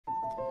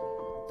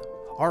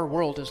Our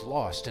world is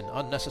lost in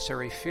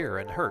unnecessary fear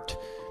and hurt.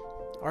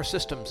 Our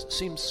systems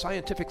seem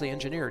scientifically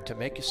engineered to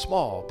make you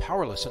small,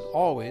 powerless, and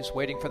always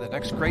waiting for the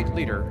next great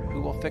leader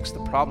who will fix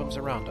the problems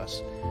around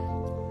us.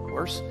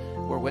 Worse,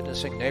 we're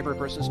witnessing neighbor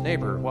versus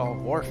neighbor while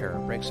warfare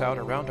breaks out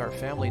around our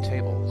family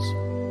tables.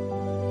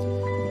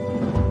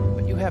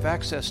 But you have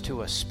access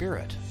to a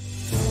spirit,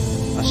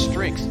 a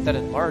strength that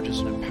enlarges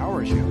and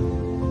empowers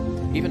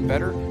you. Even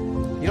better,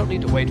 you don't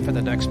need to wait for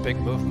the next big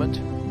movement.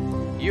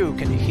 You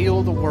can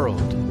heal the world.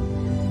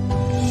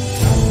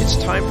 It's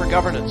time for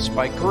governance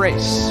by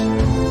grace.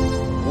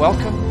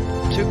 Welcome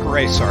to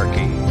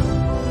Gracearchy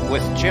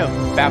with Jim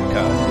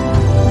Babka.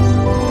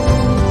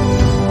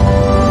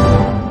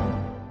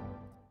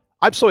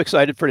 I'm so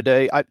excited for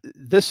today.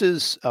 This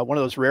is one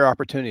of those rare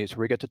opportunities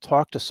where we get to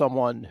talk to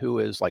someone who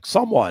is like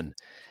someone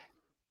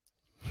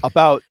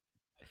about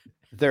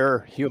their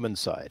human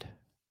side.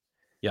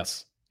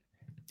 Yes.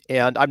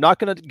 And I'm not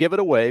going to give it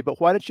away, but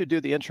why don't you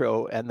do the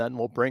intro and then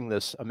we'll bring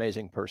this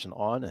amazing person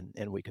on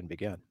and we can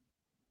begin.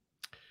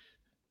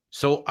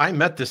 So I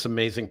met this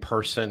amazing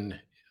person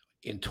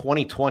in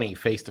 2020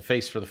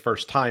 face-to-face for the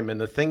first time. And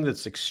the thing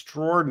that's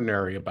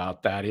extraordinary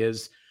about that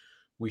is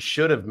we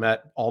should have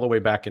met all the way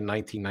back in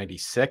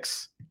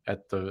 1996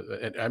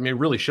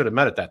 really should have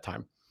met at that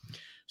time.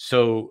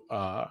 So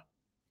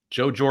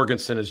Jo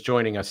Jorgensen is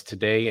joining us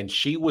today, and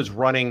she was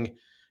running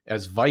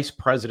as vice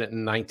president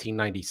in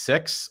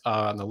 1996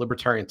 on the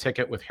Libertarian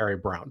ticket with Harry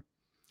Browne.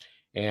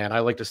 And I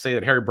like to say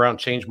that Harry Browne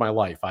changed my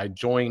life. I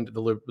joined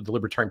the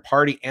Libertarian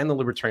Party and the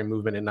Libertarian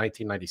movement in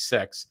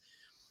 1996.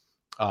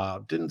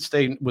 Didn't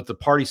stay with the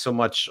party so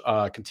much,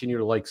 continue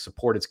to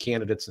support its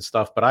candidates and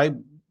stuff, but I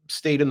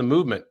stayed in the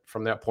movement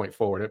from that point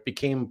forward. It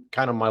became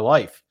kind of my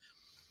life.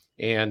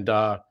 And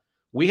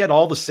we had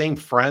all the same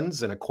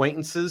friends and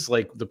acquaintances,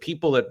 like the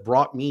people that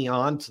brought me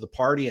on to the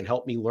party and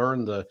helped me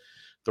learn the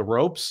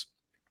ropes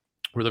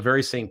were the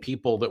very same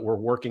people that were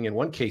working in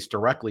one case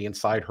directly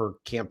inside her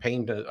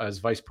campaign as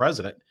vice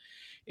president.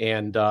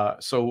 And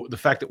so the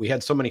fact that we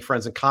had so many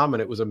friends in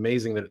common, it was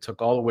amazing that it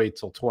took all the way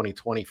till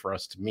 2020 for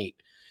us to meet.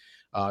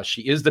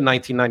 She is the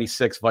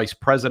 1996 vice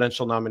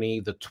presidential nominee,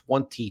 the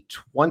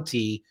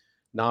 2020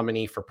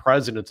 nominee for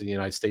president of the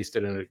United States,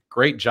 did a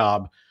great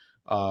job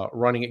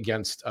running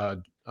against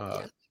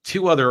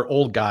two other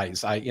old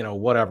guys,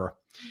 whatever.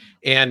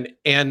 And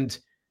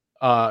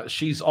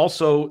she's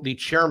also the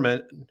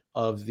chairman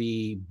of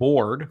the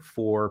board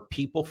for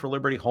People for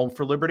Liberty, Home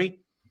for Liberty,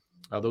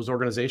 those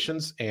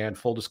organizations. And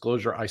full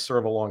disclosure, I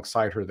serve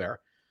alongside her there.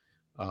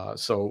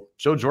 So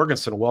Jo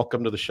Jorgensen,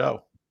 welcome to the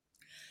show.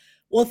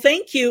 Well,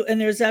 thank you. And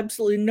there's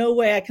absolutely no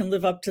way I can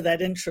live up to that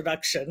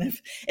introduction.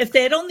 If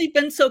they had only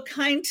been so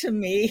kind to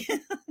me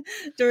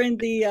during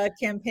the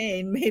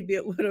campaign, maybe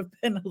it would have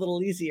been a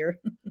little easier.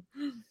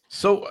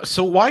 So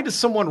why does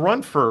someone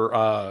run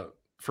for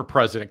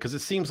president? Because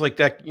it seems like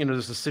that,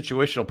 there's a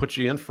situation that'll put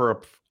you in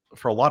for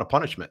a lot of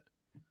punishment.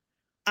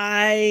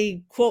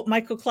 I quote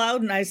Michael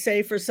Cloud and I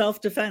say for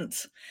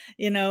self-defense.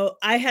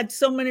 I had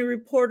so many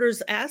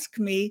reporters ask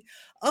me,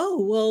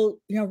 oh,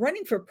 well,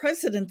 running for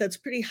president, that's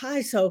pretty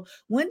high. So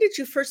when did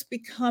you first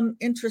become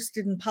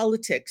interested in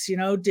politics?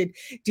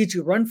 Did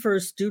you run for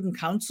student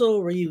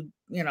council? Were you,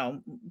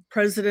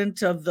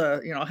 president of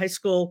the, high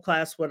school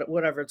class,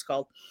 whatever it's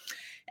called?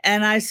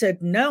 And I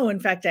said, no, in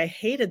fact, I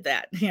hated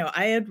that.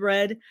 I had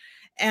read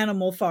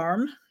Animal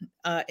Farm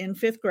in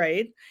 5th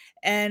grade.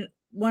 And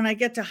when I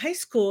get to high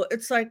school,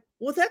 it's like,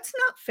 well, that's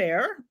not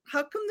fair.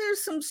 How come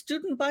there's some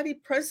student body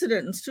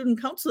president and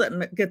student council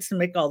that gets to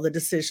make all the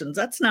decisions?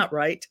 That's not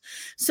right.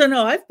 So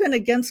no, I've been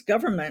against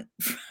government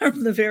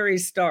from the very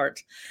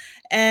start.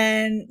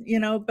 And,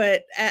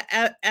 but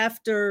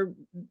after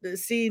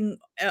seeing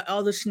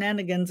all the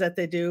shenanigans that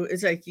they do,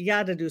 it's like, you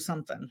got to do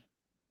something.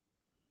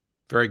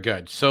 Very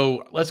good.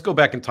 So let's go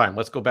back in time.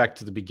 Let's go back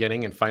to the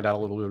beginning and find out a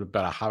little bit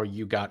about how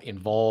you got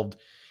involved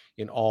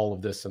in all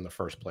of this in the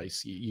first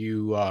place.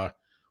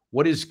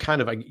 What is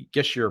kind of, I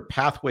guess, your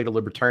pathway to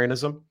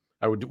libertarianism?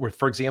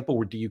 For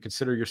example, do you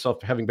consider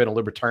yourself having been a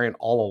libertarian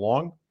all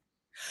along?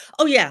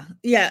 Oh, yeah.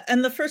 Yeah.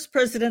 And the first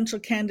presidential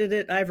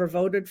candidate I ever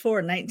voted for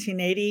in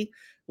 1980,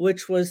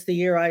 which was the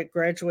year I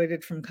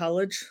graduated from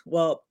college,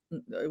 well,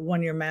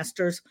 1-year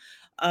master's,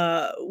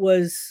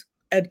 was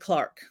Ed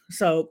Clark.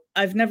 So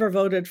I've never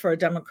voted for a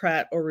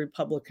Democrat or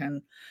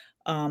Republican,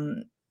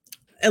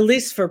 at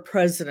least for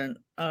president.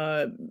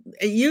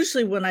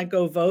 Usually when I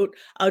go vote,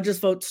 I'll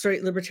just vote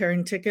straight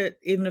Libertarian ticket,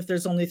 even if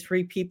there's only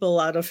 3 people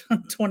out of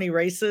 20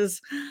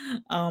 races.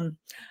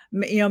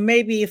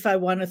 Maybe if I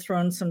want to throw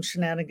in some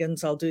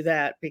shenanigans, I'll do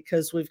that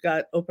because we've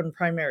got open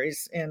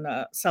primaries in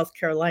South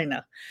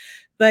Carolina.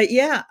 But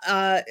yeah,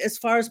 as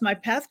far as my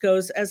path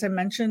goes, as I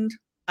mentioned,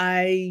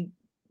 I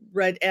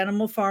read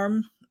Animal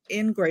Farm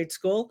in grade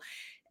school,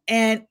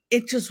 and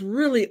it just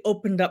really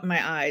opened up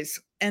my eyes.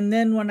 And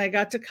then when I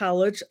got to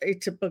college,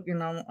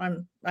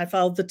 I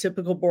followed the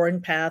typical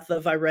boring path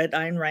of I read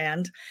Ayn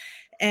Rand.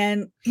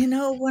 And,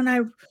 when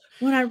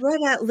I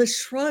read Atlas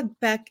Shrugged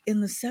back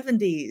in the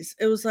 70s,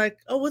 it was like,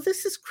 oh, well,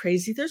 this is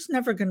crazy. There's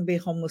never going to be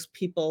homeless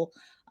people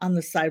on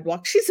the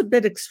sidewalk. She's a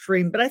bit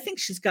extreme, but I think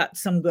she's got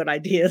some good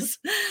ideas.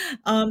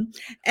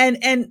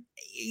 And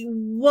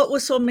what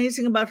was so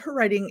amazing about her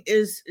writing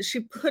is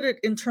she put it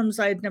in terms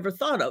I had never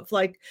thought of.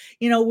 Like,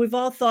 we've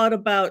all thought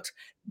about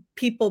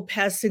people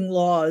passing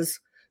laws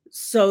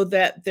so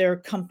that their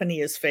company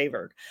is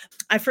favored.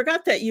 I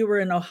forgot that you were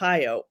in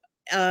Ohio.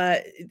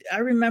 I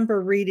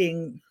remember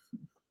reading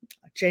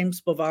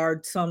James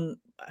Bovard,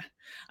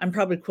 I'm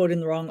probably quoting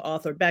the wrong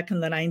author, back in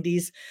the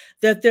 90s,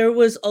 that there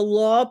was a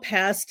law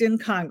passed in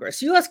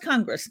Congress, U.S.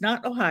 Congress,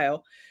 not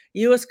Ohio,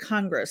 U.S.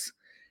 Congress,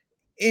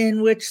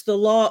 in which the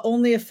law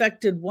only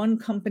affected one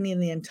company in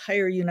the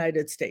entire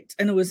United States.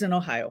 And it was in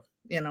Ohio,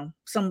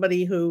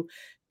 somebody who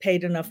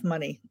paid enough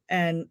money.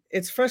 And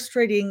it's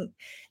frustrating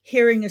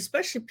hearing,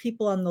 especially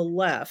people on the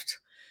left,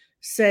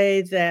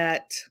 say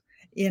that,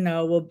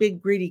 well,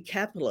 big greedy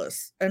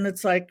capitalists. And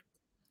it's like,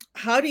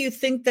 how do you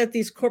think that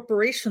these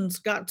corporations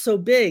got so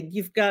big?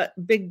 You've got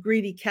big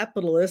greedy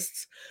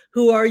capitalists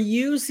who are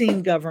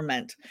using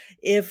government.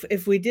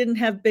 If we didn't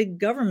have big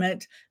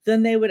government,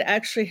 then they would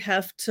actually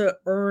have to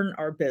earn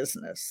our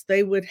business.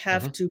 They would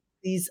have to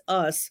please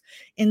us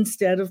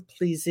instead of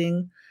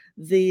pleasing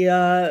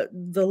the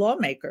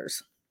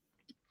lawmakers.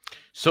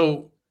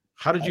 So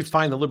how did you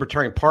find the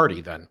Libertarian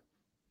Party then?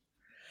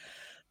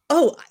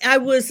 Oh, I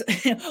was,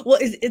 well,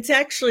 it's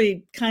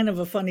actually kind of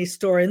a funny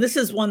story. And this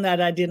is one that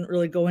I didn't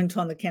really go into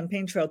on the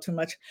campaign trail too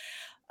much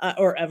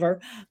or ever.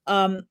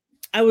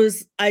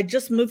 I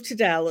just moved to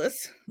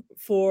Dallas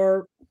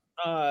for,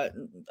 I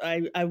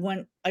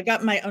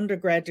got my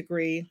undergrad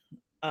degree,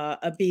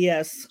 a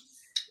BS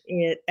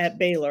at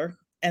Baylor.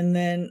 And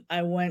then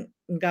I went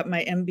and got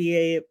my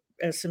MBA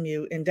at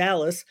SMU in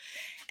Dallas.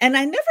 And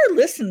I never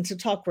listened to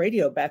talk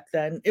radio back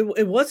then.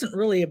 It wasn't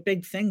really a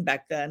big thing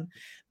back then.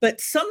 But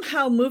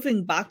somehow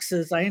moving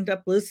boxes, I ended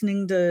up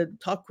listening to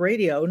talk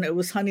radio, and it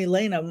was Honey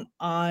Lanham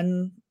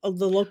on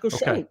the local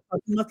show talking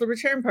about the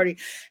Libertarian Party.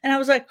 And I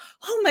was like,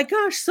 oh my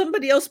gosh,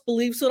 somebody else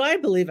believes what I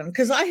believe in.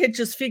 Because I had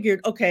just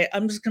figured, okay,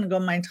 I'm just going to go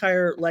my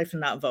entire life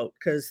and not vote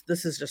because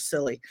this is just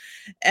silly.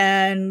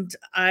 And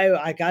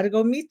I got to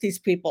go meet these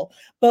people.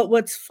 But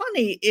what's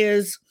funny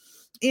is,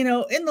 in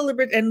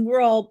the and we're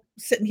all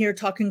sitting here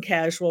talking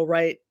casual,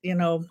 right?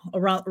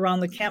 Around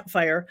the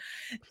campfire.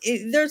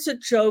 There's a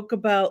joke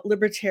about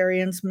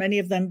libertarians, many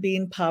of them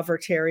being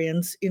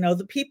povertarians.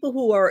 The people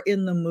who are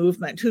in the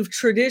movement, who've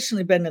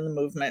traditionally been in the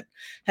movement,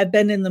 have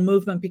been in the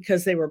movement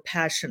because they were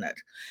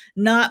passionate,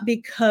 not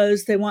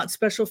because they want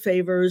special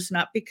favors,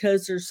 not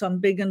because there's some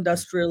big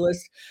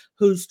industrialist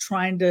who's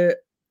trying to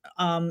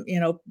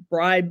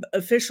bribe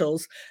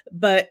officials,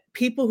 but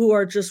people who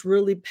are just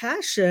really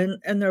passionate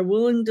and they're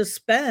willing to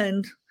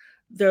spend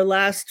their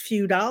last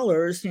few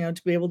dollars, to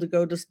be able to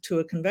go to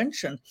a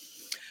convention.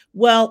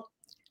 Well,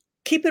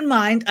 keep in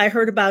mind, I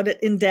heard about it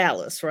in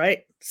Dallas,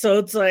 right? So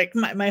it's like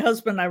my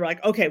husband and I were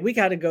like, okay, we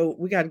got to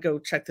go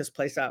check this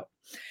place out.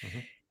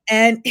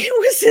 And it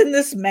was in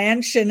this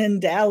mansion in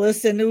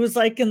Dallas, and it was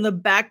like in the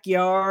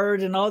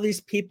backyard and all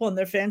these people in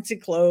their fancy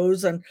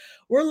clothes. And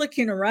we're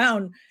looking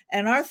around,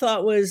 and our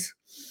thought was,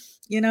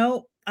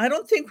 I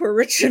don't think we're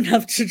rich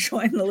enough to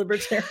join the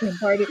Libertarian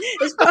Party.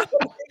 It's probably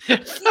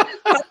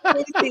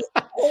the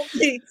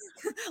only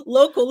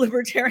local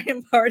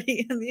Libertarian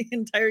Party in the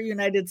entire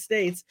United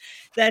States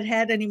that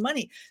had any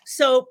money.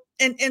 So,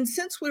 and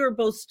since we were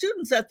both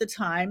students at the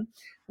time,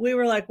 we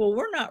were like, well,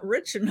 we're not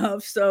rich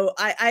enough. So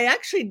I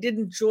actually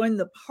didn't join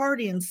the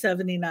party in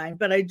 79,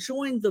 but I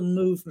joined the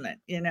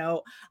movement.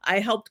 I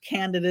helped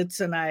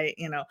candidates, and I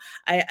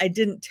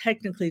didn't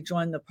technically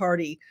join the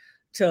party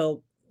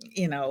till,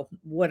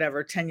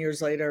 whatever, 10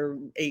 years later,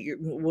 8 years,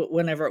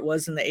 whenever it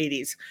was in the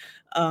 80s.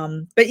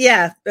 But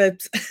yeah,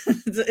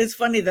 it's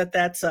funny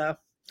that's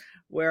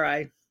where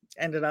I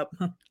ended up.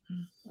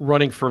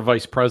 Running for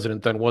vice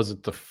president then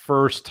wasn't the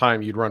first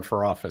time you'd run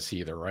for office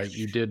either, right?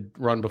 You did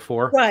run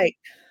before? Right.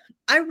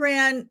 I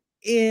ran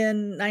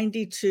in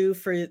 92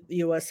 for the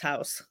U.S.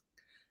 House,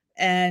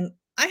 and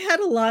I had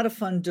a lot of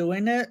fun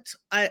doing it.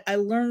 I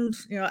learned,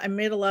 I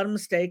made a lot of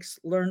mistakes,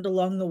 learned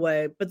along the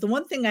way. But the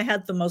one thing I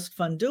had the most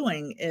fun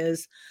doing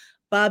is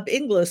Bob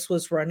Inglis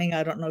was running.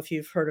 I don't know if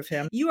you've heard of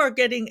him. You are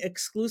getting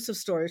exclusive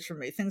stories from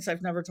me, things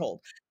I've never told.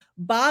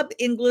 Bob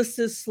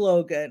Inglis's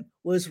slogan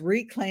was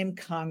 "Reclaim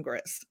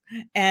Congress,"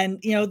 and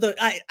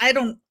I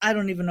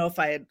don't even know if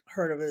I had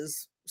heard of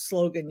his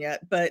slogan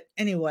yet. But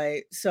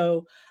anyway,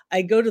 so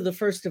I go to the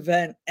first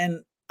event,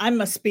 and I'm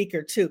a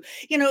speaker too.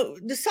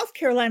 The South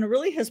Carolina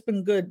really has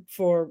been good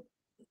for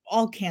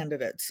all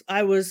candidates.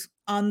 I was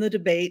on the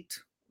debate,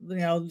 the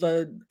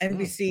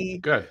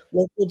NBC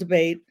local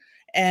debate,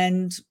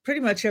 and pretty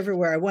much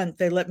everywhere I went,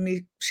 they let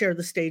me share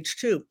the stage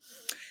too.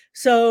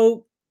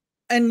 So,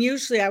 and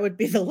usually I would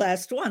be the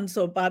last one.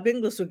 So Bob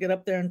Inglis would get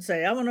up there and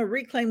say, I want to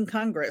reclaim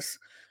Congress.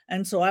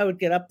 And so I would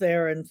get up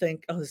there and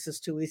think, oh, this is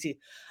too easy.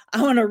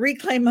 I want to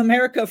reclaim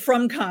America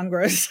from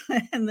Congress,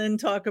 and then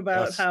talk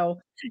about how,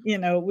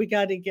 we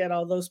got to get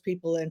all those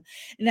people in.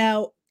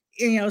 Now,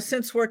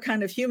 since we're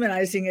kind of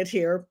humanizing it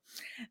here,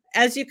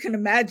 as you can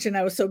imagine,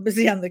 I was so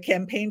busy on the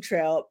campaign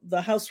trail,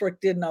 the housework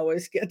didn't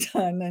always get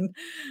done. And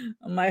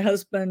my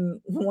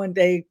husband one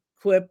day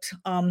quipped,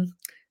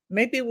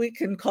 maybe we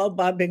can call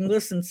Bob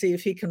Inglis and see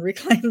if he can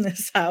reclaim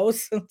this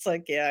house. It's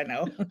like, yeah, I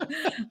know.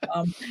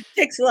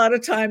 Takes a lot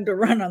of time to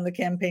run on the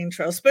campaign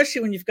trail,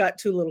 especially when you've got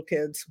 2 little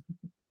kids.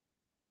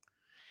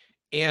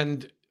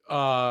 And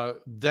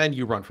then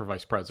you run for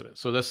vice president.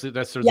 So there's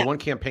Yeah. the one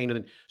campaign.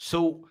 And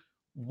so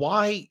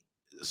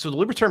the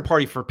Libertarian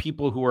Party, for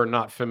people who are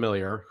not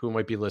familiar, who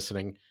might be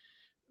listening,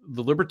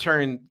 the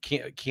Libertarian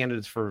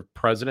candidates for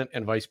president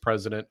and vice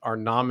president are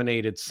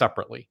nominated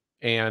separately.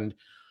 And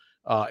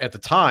at the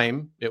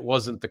time, it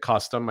wasn't the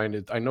custom.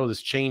 I know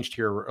this changed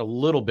here a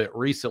little bit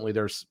recently.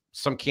 There's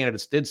some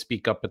candidates did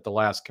speak up at the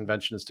last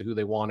convention as to who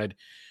they wanted,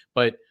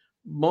 but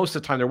most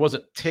of the time there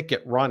wasn't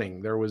ticket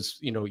running. There was,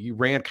 you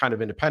ran kind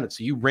of independent.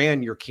 So you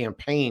ran your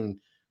campaign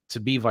to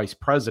be vice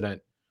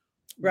president.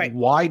 Right.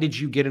 Why did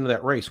you get into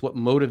that race? What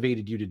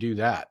motivated you to do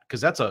that?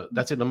 Because that's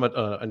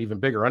an even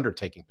bigger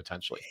undertaking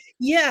potentially.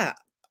 Yeah.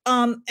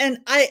 And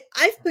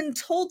I've been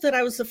told that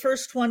I was the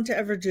first one to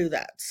ever do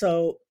that.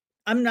 So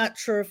I'm not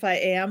sure if I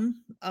am,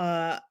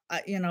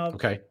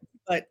 Okay.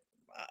 but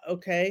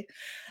okay.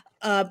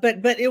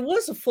 But it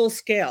was a full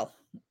scale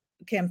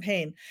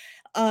campaign.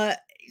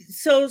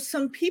 So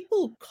some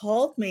people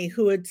called me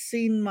who had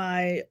seen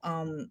my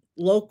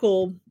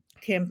local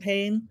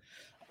campaign.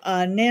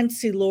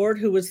 Nancy Lord,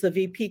 who was the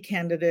VP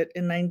candidate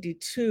in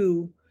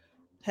 92,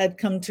 had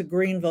come to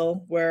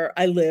Greenville, where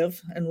I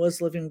live and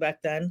was living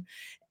back then.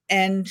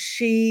 And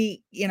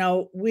she,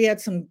 we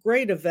had some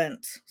great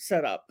events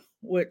set up,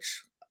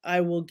 which I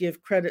will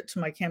give credit to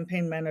my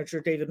campaign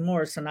manager, David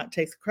Morris, and not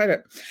take the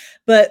credit.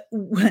 But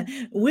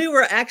we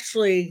were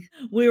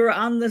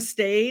on the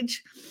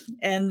stage,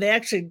 and they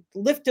actually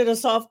lifted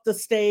us off the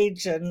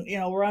stage, and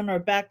we're on our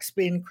backs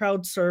being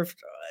crowd surfed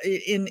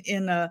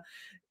in a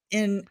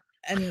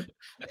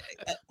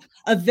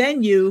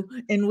venue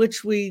in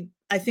which we,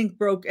 I think,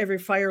 broke every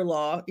fire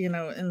law,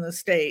 in the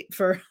state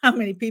for how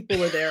many people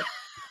were there.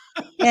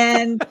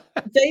 And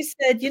they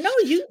said, you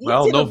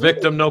no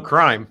victim, no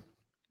crime.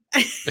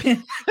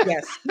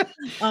 Yes.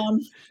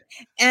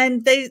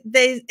 And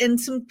and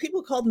some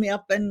people called me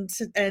up and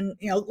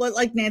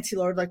like Nancy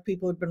Lord, like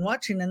people who'd been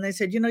watching, and they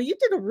said, you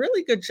did a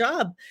really good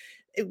job.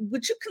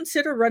 Would you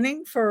consider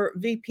running for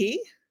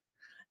VP?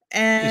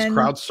 And is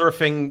crowd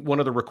surfing one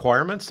of the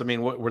requirements? I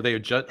mean, what were they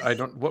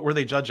what were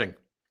they judging?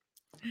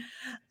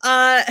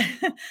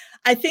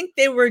 I think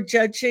they were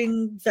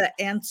judging the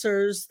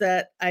answers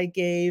that I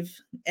gave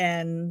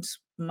and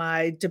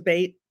my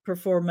debate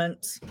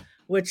performance,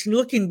 which,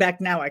 looking back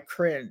now, I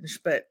cringe,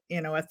 but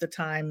at the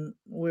time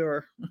we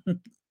were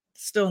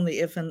still in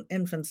the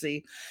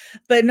infancy.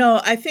 But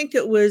no, I think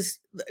it was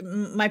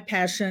my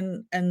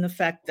passion and the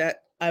fact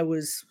that I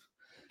was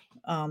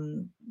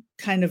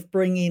kind of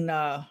bringing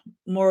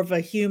more of a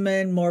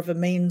human, more of a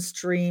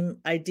mainstream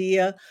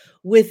idea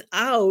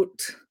without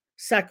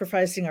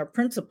sacrificing our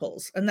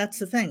principles. And that's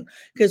the thing,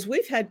 because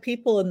we've had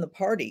people in the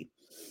party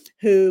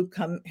who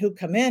come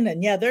in,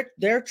 and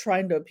they're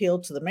trying to appeal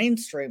to the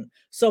mainstream,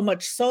 so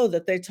much so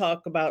that they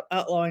talk about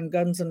outlawing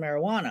guns and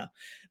marijuana.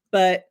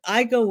 But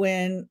I go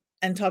in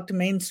and talk to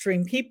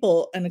mainstream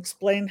people and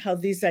explain how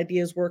these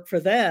ideas work for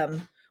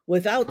them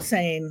without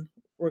saying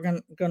we're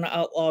going to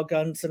outlaw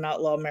guns and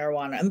outlaw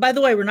marijuana. And by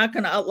the way, we're not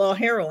going to outlaw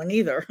heroin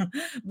either.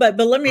 but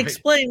let me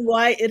explain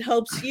why it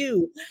helps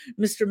you,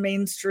 Mr.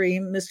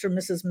 Mainstream, Mr. and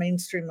Mrs.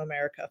 Mainstream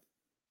America.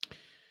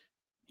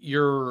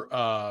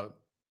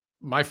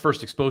 My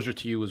first exposure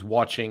to you was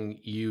watching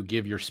you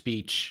give your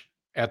speech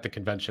at the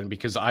convention,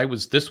 because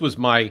this was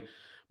my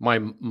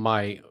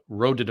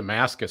road to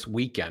Damascus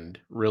weekend,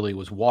 really,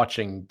 was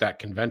watching that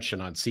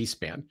convention on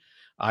C-SPAN.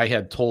 I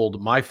had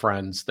told my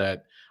friends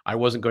that I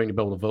wasn't going to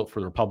be able to vote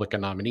for the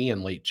Republican nominee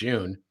in late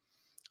June.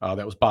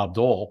 That was Bob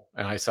Dole.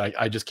 And I said,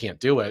 I just can't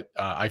do it.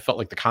 I felt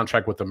like the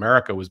contract with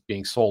America was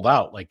being sold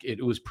out. Like,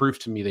 it was proof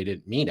to me they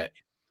didn't mean it.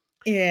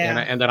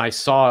 Yeah. And then I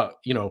saw,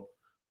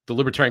 the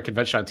Libertarian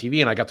convention on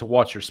TV, and I got to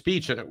watch your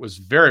speech, and it was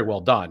very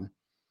well done.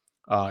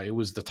 It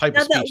was the type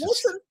of speech.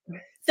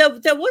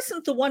 That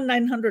wasn't the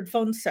 1-900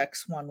 phone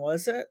sex one,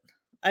 was it?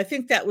 I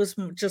think that was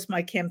just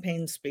my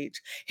campaign speech.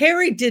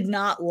 Harry did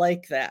not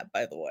like that,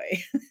 by the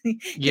way.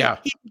 Yeah.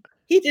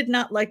 He did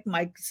not like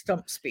my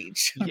stump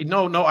speech.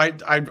 No,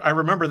 I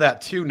remember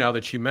that too. Now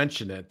that you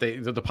mention it,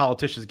 the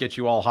politicians get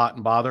you all hot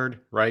and bothered,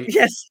 right?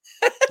 Yes.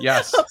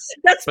 Yes.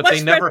 That's but much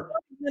they never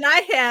than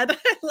I had.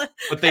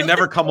 But they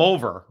never come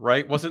over,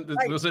 right? Wasn't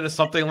it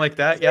something like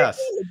that? Yes.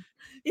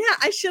 Yeah,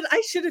 I should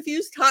have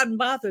used hot and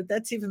bothered.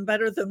 That's even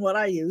better than what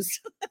I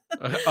used.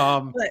 But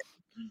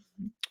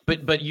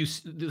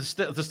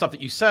the stuff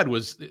that you said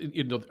was,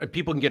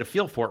 people can get a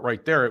feel for it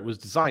right there. It was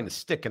designed to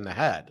stick in the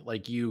head.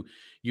 Like you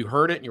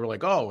heard it and you were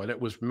like, oh, and it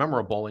was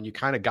memorable, and you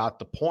kind of got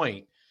the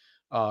point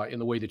in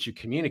the way that you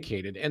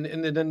communicated. And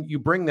then you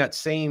bring that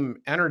same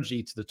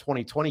energy to the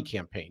 2020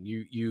 campaign.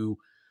 You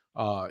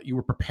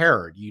were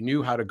prepared. You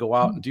knew how to go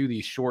out and do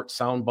these short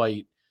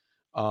soundbite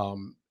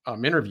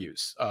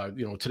interviews.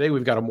 Today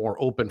we've got a more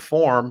open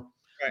forum,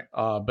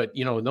 Right. but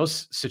in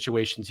those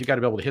situations, you got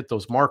to be able to hit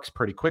those marks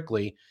pretty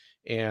quickly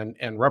and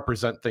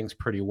represent things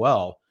pretty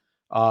well.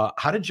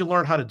 How did you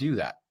learn how to do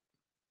that?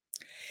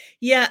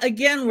 Yeah,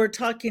 again, we're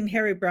talking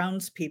Harry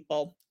Brown's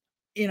people.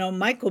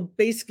 Michael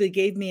basically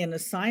gave me an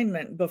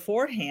assignment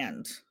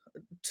beforehand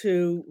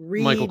to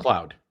Michael read.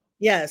 Cloud.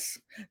 Yes,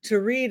 to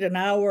read an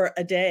hour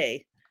a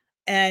day.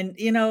 And,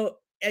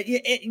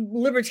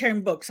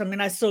 libertarian books. I mean,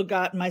 I still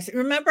got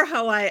remember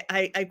how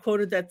I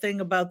quoted that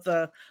thing about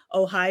the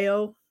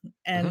Ohio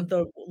and Mhm.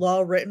 the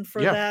law written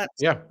for Yeah. that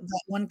Yeah.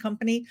 one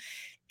company?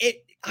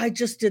 I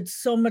just did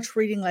so much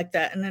reading like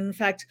that. And in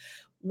fact,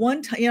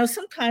 one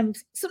time,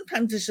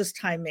 sometimes it's just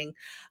timing.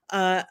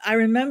 I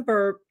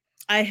remember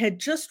I had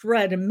just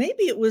read, and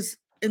maybe it was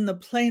in the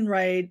plane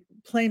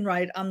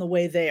ride on the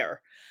way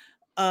there.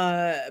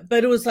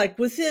 But it was like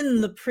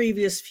within the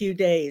previous few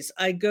days,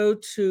 I go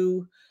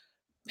to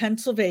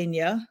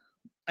Pennsylvania.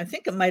 I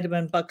think it might have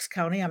been Bucks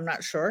County. I'm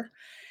not sure.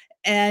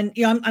 And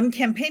I'm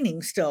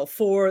campaigning still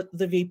for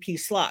the VP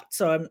slot,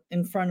 so I'm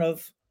in front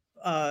of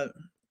uh,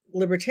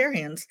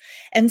 libertarians.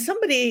 And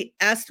somebody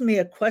asked me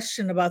a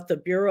question about the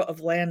Bureau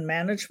of Land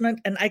Management,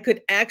 and I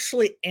could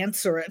actually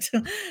answer it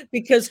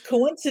because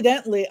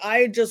coincidentally, I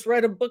had just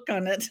read a book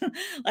on it.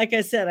 Like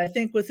I said, I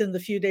think within the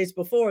few days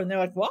before, and they're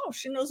like, "Wow,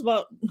 she knows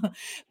about."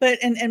 But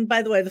and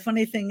by the way, the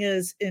funny thing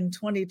is, in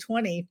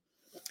 2020,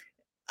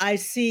 I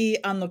see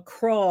on the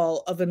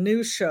crawl of a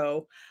news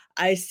show,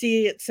 I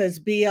see it says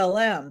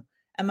BLM.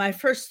 And my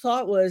first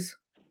thought was,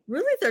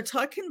 really, they're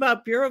talking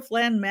about Bureau of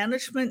Land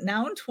Management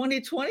now in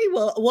 2020?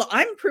 Well,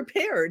 I'm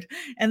prepared.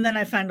 And then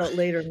I find out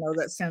later, no,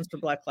 that stands for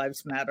Black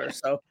Lives Matter.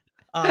 So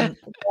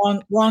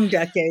wrong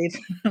decade,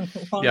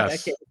 wrong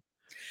Yes. decade.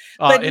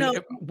 But And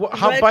no,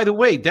 how, read, by the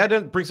way,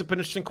 that brings up an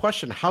interesting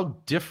question. How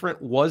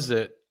different was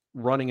it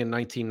running in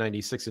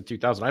 1996 and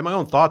 2000? I have my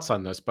own thoughts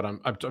on this, but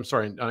I'm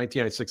sorry,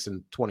 1996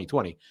 and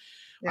 2020. I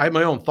yeah. have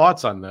my own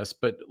thoughts on this,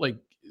 but like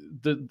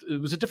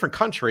it was a different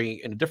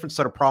country and a different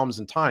set of problems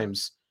and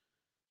times.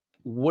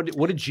 What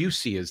did you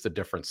see as the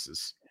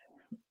differences?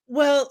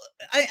 Well,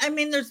 I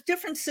mean, there's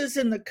differences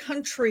in the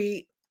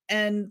country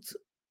and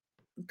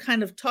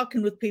kind of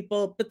talking with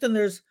people, but then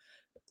there's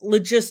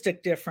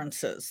logistic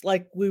differences.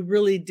 Like we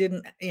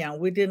didn't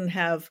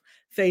have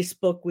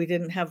Facebook, we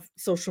didn't have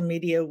social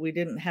media, we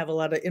didn't have a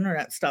lot of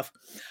internet stuff.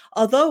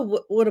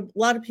 Although what a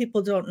lot of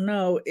people don't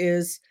know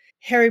is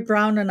Harry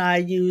Brown and I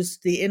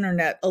used the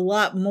internet a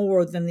lot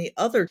more than the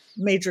other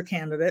major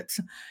candidates.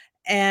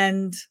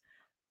 And Mhm.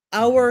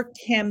 our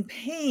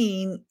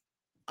campaign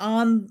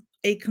on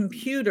a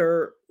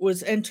computer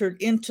was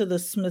entered into the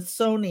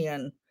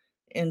Smithsonian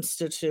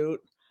Institute,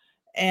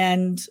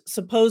 and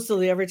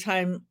supposedly every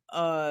time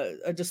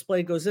a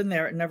display goes in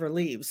there, it never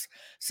leaves.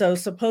 So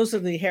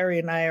supposedly Harry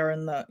and I are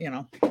in the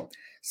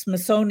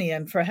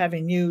Smithsonian for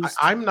having used.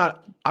 I'm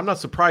not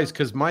surprised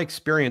because my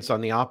experience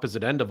on the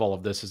opposite end of all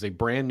of this as a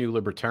brand new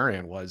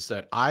libertarian was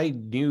that I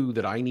knew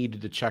that I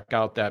needed to check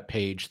out that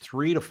page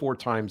 3 to 4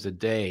 times a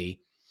day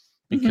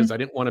because Mhm. I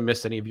didn't want to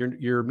miss any of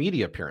your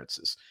media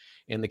appearances.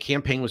 And the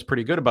campaign was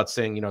pretty good about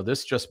saying,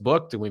 this just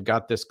booked and we've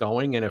got this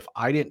going. And if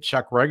I didn't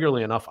check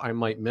regularly enough, I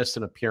might miss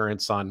an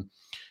appearance on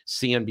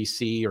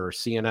CNBC or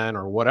CNN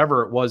or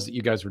whatever it was that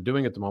you guys were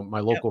doing at the moment, my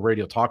Yep. local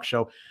radio talk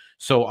show.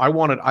 So I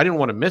didn't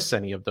want to miss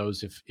any of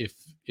those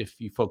if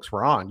you folks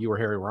were on, you or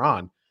Harry were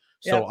on.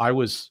 So Yep. I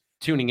was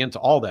tuning into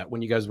all that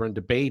when you guys were in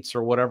debates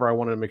or whatever. I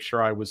wanted to make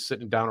sure I was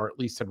sitting down or at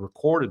least had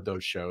recorded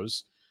those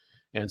shows.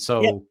 And Yep.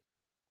 so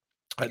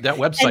that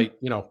And website,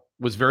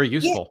 was very yeah,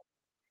 useful.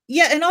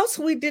 yeah, and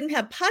also we didn't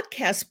have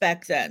podcasts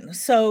back then,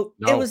 so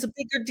it was No. a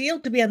bigger deal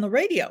to be on the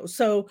radio.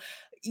 So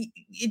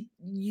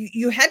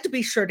you had to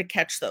be sure to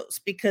catch those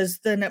because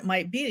then it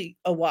might be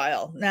a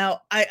while.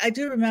 Now I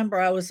do remember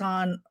I was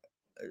on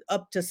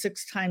up to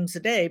 6 times a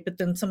day, but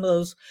then some of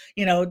those,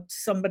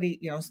 somebody,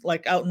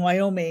 like out in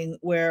Wyoming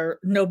where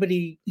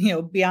nobody,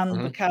 beyond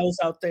the Mhm. cows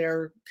out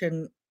there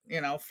can,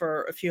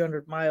 for a few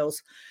hundred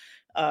miles,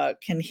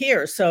 can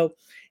hear. So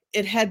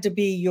it had to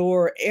be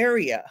your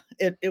area.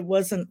 It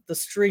wasn't the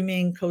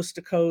streaming coast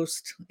to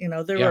coast. There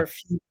were Yeah.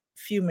 a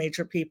few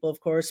major people,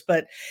 of course,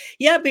 but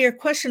yeah. But your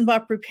question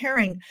about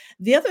preparing,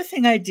 the other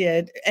thing I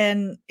did,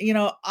 and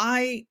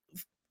I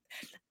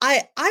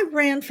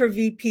ran for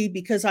VP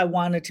because I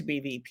wanted to be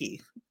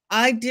VP.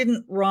 I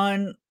didn't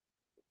run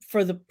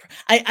for the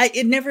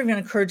it never even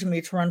occurred to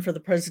me to run for the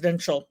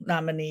presidential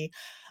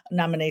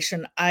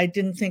nomination. I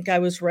didn't think I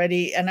was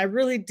ready, and I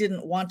really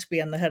didn't want to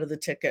be on the head of the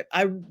ticket.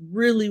 I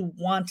really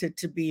wanted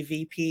to be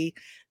VP.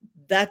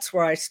 That's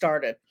where I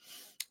started.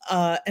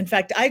 In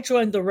fact, I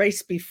joined the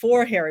race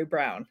before Harry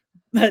Brown,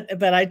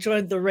 but I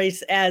joined the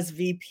race as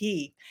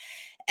VP.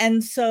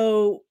 And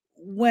so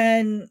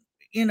when,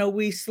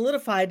 we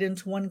solidified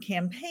into one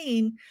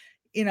campaign,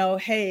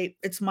 hey,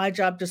 it's my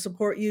job to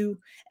support you.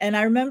 And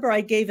I remember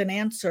I gave an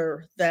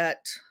answer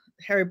that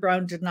Harry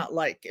Brown did not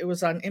like. It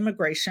was on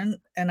immigration,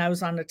 and I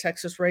was on a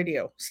Texas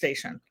radio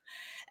station.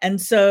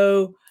 And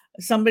so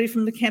somebody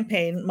from the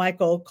campaign,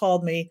 Michael,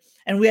 called me,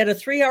 and we had a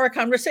 3-hour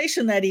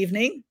conversation that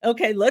evening.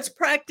 Okay, let's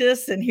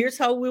practice, and here's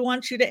how we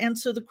want you to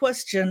answer the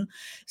question.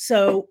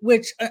 So,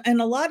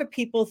 and a lot of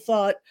people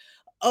thought,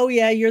 oh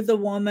yeah, you're the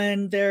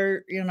woman,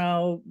 they're,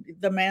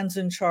 the man's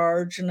in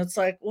charge. And it's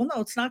like, well,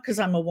 no, it's not because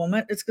I'm a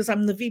woman. It's because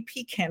I'm the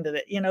VP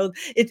candidate.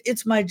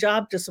 It's my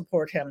job to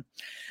support him.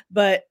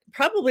 But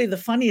probably the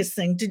funniest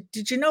thing,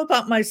 did you know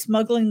about my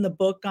smuggling the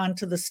book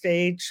onto the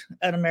stage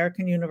at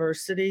American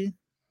University?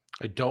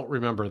 I don't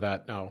remember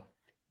that, no.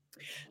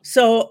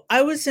 So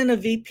I was in a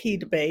VP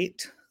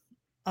debate,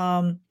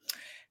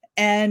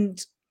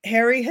 and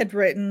Harry had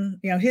written,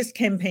 his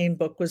campaign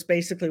book was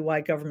basically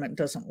Why Government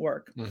Doesn't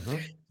Work. Mm-hmm.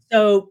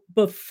 So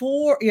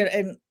before,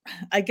 and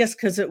I guess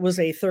because it was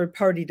a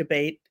third-party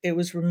debate, it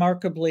was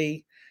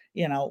remarkably,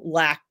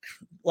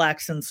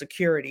 lax in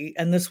security.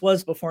 And this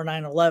was before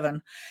 9/11.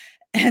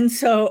 And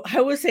so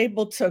I was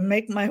able to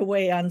make my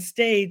way on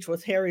stage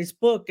with Harry's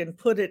book and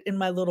put it in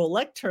my little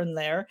lectern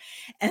there.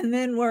 And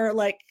then we're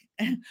like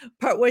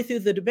partway through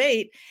the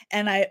debate,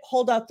 and I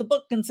hold out the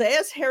book and say,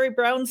 as Harry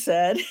Brown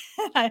said,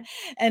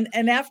 and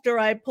after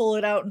I pull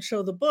it out and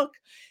show the book,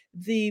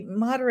 the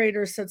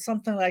moderator said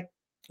something like,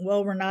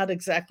 well, we're not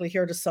exactly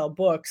here to sell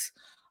books.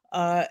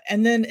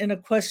 And then in a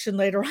question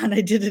later on,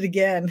 I did it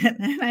again.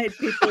 And I had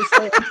people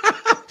say,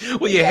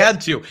 well, you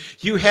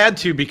had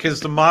to because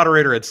the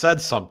moderator had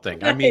said something.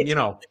 Right. I mean,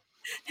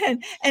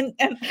 And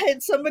I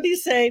had somebody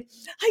say,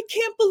 I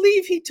can't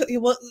believe he took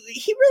you. Well,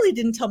 he really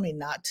didn't tell me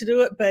not to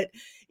do it, but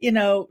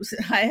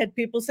I had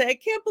people say, I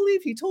can't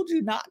believe he told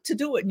you not to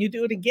do it and you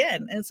do it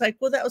again. And it's like,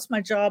 well, that was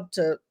my job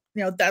to,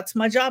 that's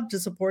my job to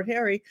support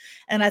Harry.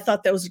 And I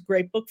thought that was a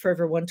great book for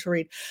everyone to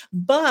read.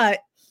 But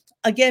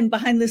again,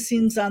 behind the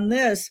scenes on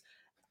this,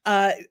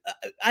 I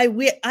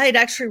had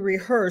actually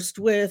rehearsed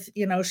with,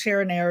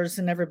 Sharon Ayers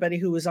and everybody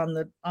who was on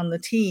the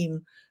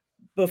team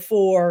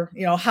before,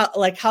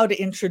 how to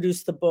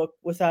introduce the book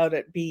without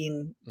it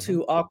being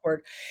too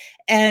awkward.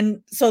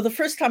 And so the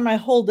first time I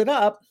hold it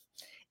up,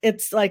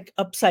 it's like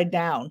upside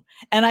down.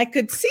 And I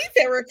could see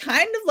they were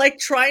kind of like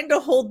trying to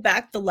hold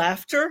back the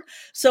laughter.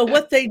 So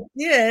what they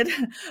did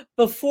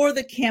before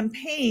the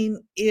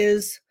campaign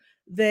is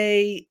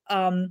they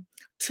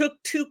took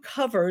 2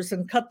 covers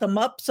and cut them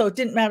up. So it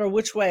didn't matter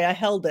which way I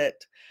held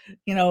it,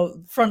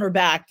 front or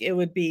back, it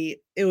would be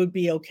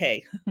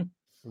okay.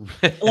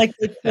 Like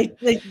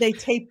they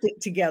taped it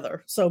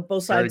together. So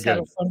both sides had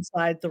a front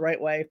side the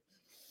right way.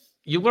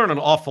 You learn an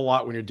awful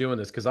lot when you're doing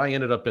this, because I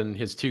ended up in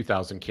his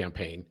 2000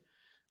 campaign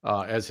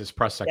as his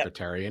press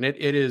secretary. Yep. And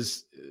it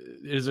is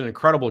an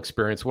incredible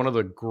experience. One of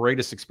the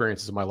greatest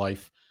experiences of my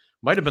life.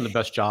 Might have been the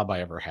best job I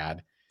ever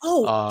had.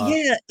 Oh,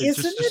 yeah.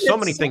 It's just so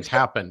many things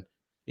happen,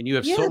 and you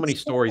have so many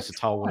stories to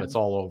tell when it's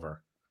all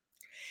over.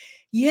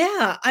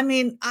 Yeah. I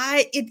mean,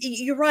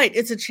 you're right.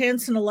 It's a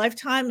chance in a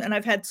lifetime. And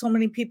I've had so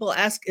many people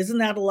ask, isn't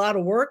that a lot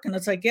of work? And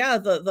it's like, yeah,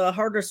 the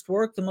hardest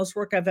work, the most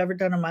work I've ever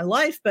done in my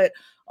life. But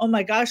oh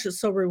my gosh, it's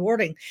so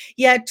rewarding.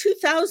 Yeah.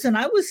 2000,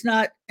 I was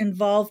not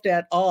involved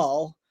at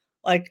all.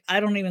 Like, I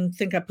don't even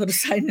think I put a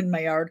sign in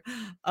my yard.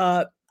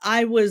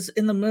 I was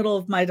in the middle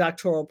of my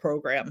doctoral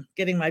program,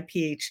 getting my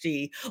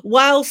PhD,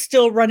 while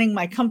still running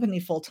my company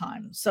full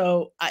time.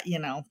 So,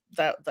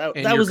 that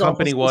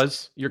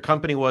was your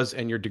company was,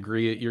 and your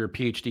degree, your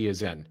PhD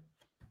is in.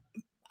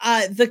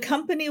 The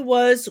company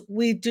was,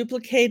 we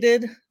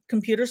duplicated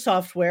computer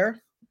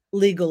software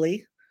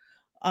legally.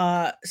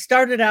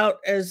 Started out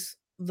as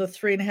the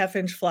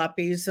 3.5-inch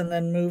floppies, and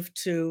then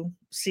moved to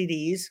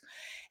CDs.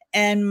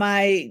 And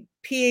my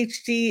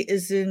PhD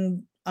is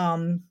in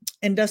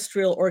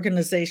industrial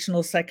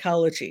organizational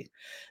psychology.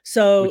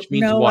 So which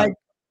means what?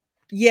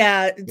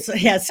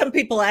 Some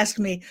people ask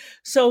me,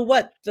 so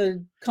what,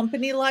 the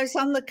company lies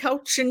on the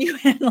couch and you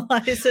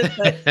analyze it?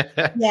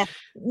 But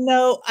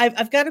no,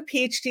 I've got a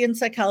PhD in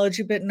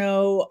psychology, but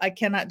no, I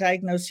cannot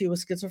diagnose you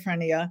with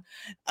schizophrenia.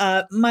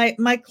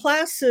 My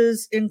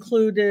classes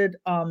included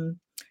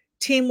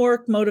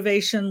teamwork,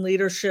 motivation,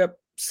 leadership,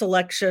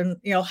 selection,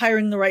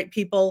 hiring the right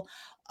people,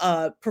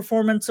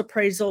 performance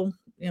appraisal,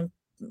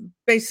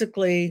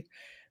 basically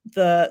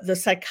the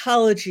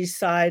psychology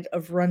side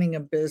of running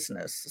a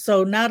business.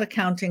 So not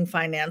accounting,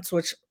 finance,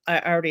 which I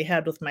already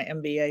had with my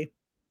MBA.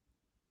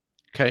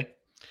 Okay.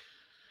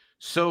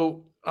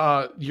 So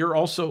you're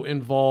also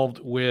involved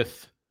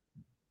with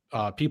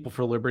People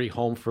for Liberty,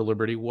 Home for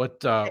Liberty.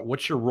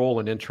 What's your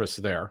role and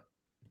interest there?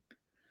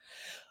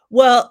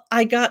 Well,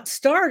 I got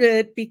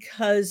started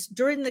because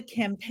during the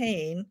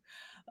campaign,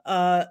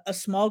 a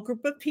small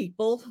group of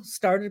people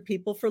started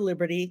People for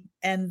Liberty,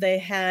 and they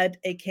had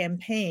a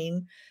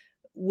campaign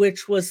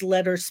which was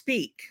Let Her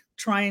Speak,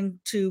 trying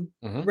to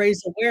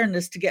raise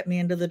awareness to get me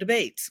into the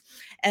debates.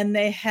 And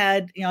they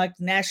had, like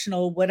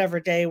National whatever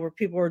day, where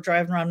people were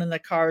driving around in their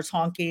cars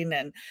honking.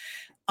 And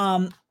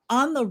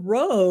on the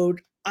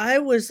road, I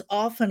was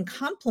often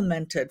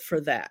complimented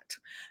for that.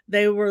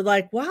 They were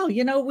like, wow,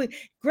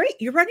 great,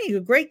 you're running a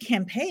great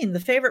campaign. The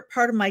favorite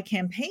part of my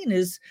campaign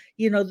is,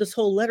 this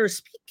whole Let Her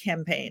Speak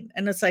campaign.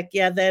 And it's like,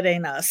 yeah, that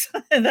ain't us.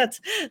 And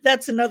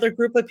that's another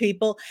group of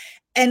people.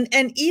 And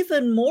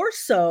even more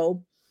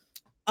so,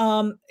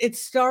 it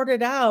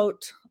started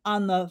out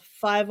on the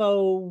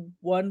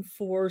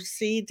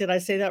 5014C. Did I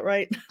say that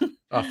right?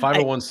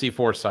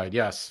 501c4 side,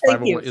 yes.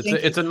 Thank you.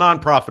 501. It's a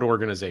nonprofit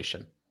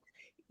organization.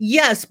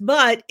 Yes,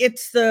 but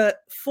it's the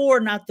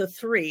 4, not the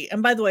 3.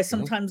 And by the way,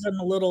 sometimes I'm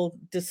a little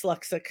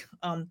dyslexic.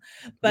 But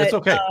That's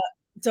okay.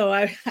 So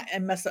I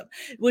mess up.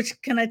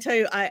 Which, can I tell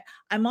you,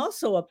 I'm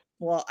also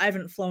I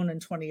haven't flown in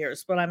 20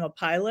 years, but I'm a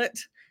pilot,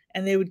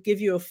 and they would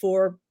give you a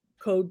 4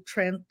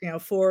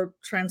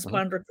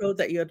 transponder code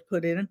that you had to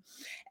put in.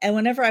 And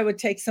whenever I would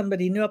take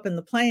somebody new up in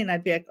the plane,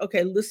 I'd be like,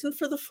 okay, listen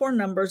for the 4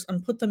 numbers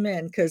and put them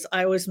in, because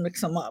I always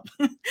mix them up.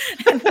 And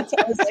so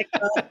I was like,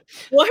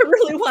 well, I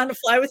really want to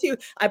fly with you.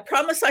 I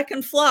promise I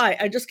can fly.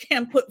 I just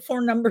can't put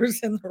 4 numbers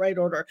in the right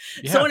order.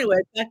 Yeah. So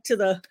anyway, back to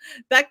the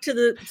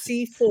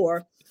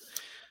C4.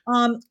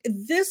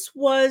 This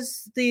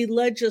was the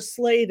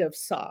legislative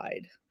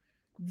side.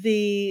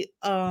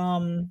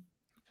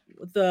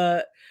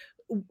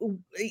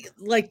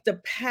 Like the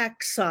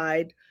PAC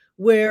side,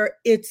 where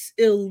it's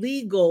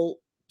illegal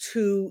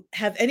to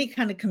have any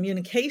kind of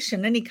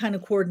communication, any kind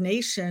of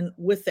coordination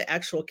with the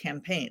actual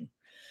campaign.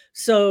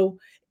 So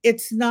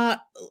it's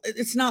not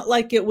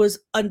like it was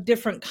a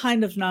different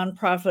kind of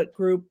nonprofit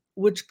group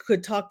which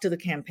could talk to the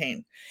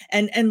campaign.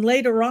 And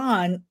later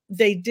on,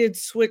 they did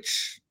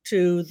switch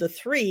to the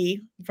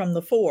 3 from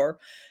the 4.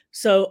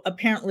 So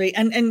apparently,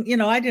 and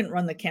I didn't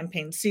run the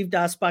campaign. Steve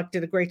Dasbach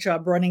did a great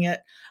job running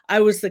it. I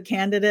was the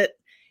candidate.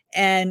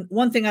 And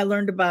one thing I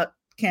learned about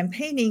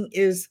campaigning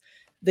is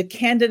the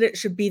candidate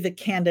should be the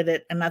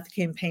candidate and not the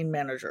campaign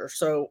manager.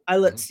 So I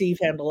let Steve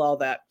handle all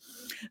that.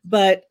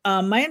 But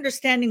my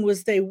understanding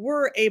was they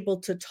were able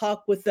to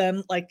talk with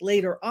them like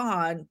later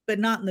on, but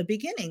not in the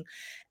beginning.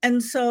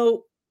 And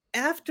so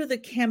after the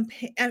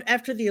campaign,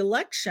 after the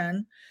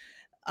election,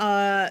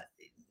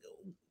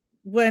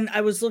 when I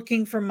was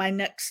looking for my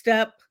next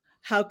step,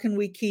 how can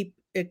we keep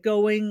it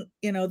going?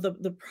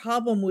 The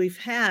problem we've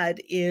had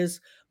is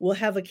we'll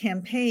have a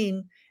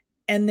campaign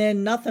and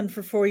then nothing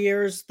for 4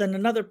 years, then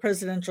another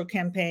presidential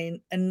campaign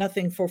and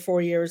nothing for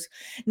 4 years.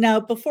 Now,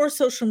 before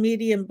social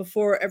media and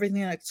before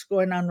everything that's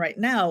going on right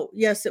now,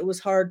 yes, it was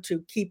hard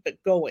to keep it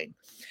going,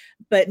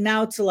 but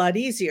now it's a lot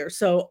easier.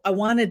 So I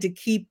wanted to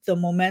keep the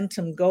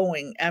momentum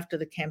going after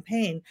the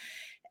campaign.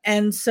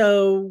 And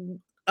so,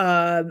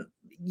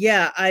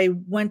 I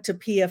went to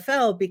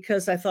PFL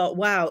because I thought,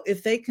 wow,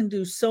 if they can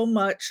do so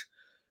much,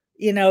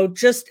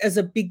 just as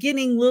a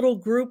beginning little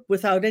group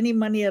without any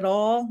money at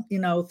all,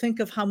 think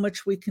of how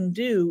much we can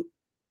do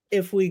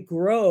if we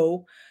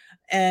grow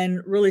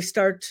and really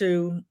start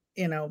to,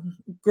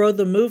 grow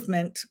the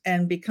movement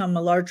and become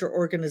a larger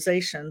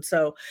organization.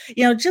 So,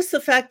 just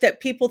the fact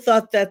that people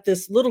thought that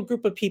this little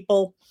group of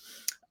people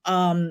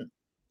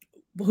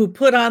who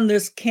put on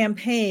this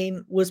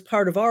campaign was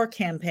part of our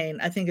campaign,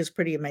 I think is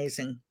pretty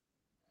amazing.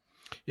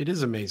 It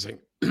is amazing.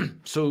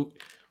 So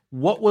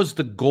what was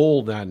the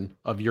goal then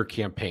of your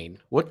campaign?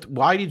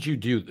 Why did you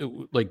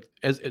do, like,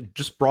 as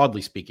just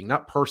broadly speaking,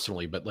 not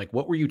personally, but like,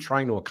 what were you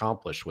trying to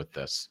accomplish with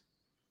this?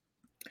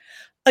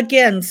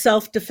 Again,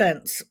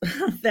 self-defense.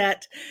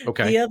 That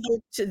okay.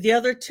 the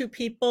other 2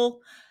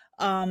 people,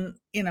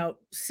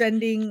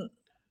 sending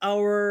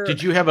our.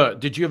 Did you have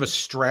a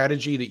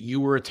strategy that you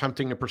were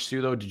attempting to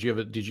pursue though?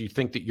 Did you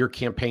think that your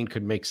campaign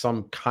could make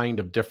some kind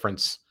of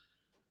difference?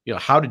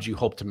 How did you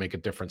hope to make a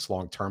difference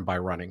long-term by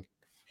running?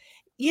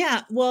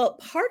 Yeah, well,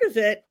 part of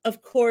it,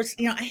 of course,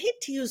 I hate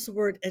to use the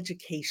word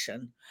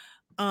education,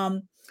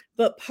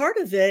 but part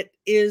of it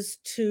is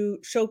to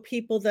show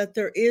people that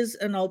there is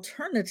an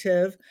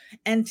alternative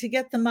and to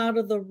get them out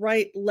of the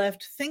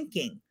right-left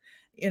thinking.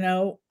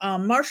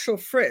 Marshall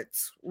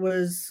Fritz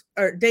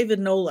or David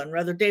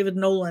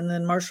Nolan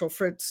and Marshall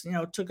Fritz,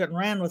 took it and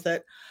ran with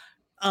it.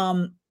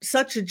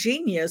 Such a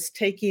genius,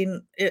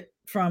 taking it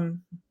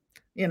from,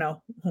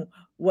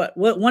 what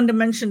 1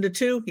 dimension to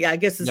 2? Yeah, I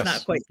guess it's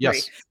not quite 3.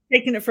 Yes.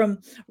 Taking it from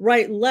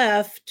right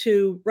left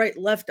to right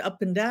left,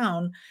 up and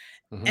down.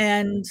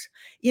 And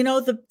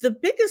the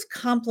biggest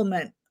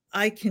compliment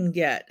I can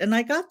get, and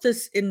I got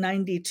this in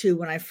 92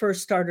 when I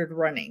first started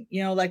running,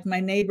 like my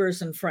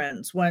neighbors and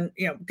friends, when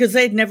because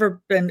they'd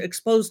never been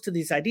exposed to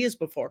these ideas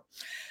before.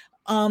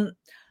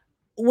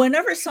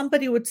 Whenever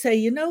somebody would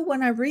say,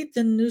 when I read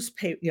the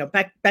newspaper,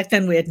 back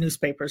then we had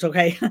newspapers,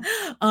 okay?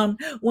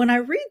 When I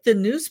read the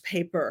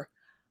newspaper,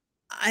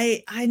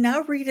 I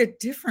now read it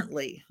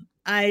differently.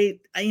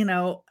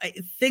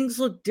 Things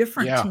look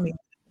different to me.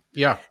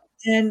 Yeah.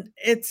 And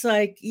it's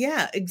like,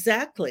 yeah,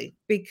 exactly.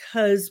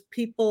 Because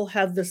people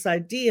have this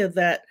idea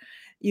that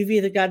you've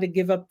either got to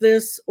give up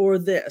this, or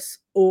just.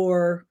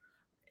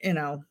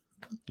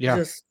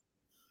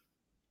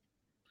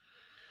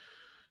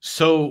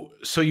 So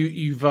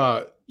you've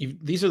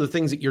these are the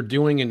things that you're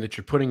doing and that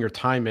you're putting your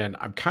time in.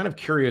 I'm kind of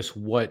curious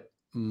what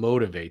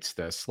motivates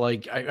this?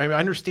 Like, I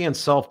understand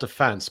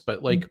self-defense,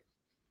 but like,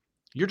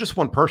 you're just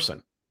one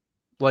person.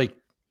 Like,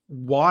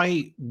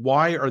 why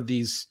are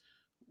these,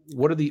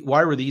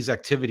 why were these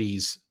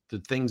activities the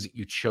things that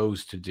you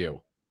chose to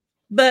do?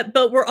 But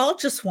we're all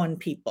just one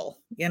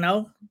people, you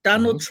know?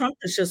 Donald Mhm. Trump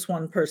is just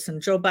one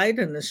person. Joe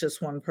Biden is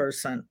just one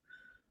person.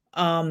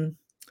 Um,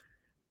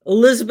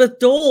 Elizabeth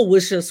Dole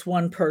was just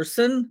one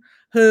person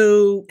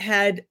who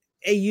had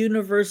a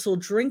universal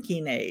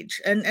drinking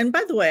age. And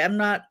by the way, I'm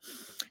not,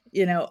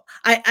 you know,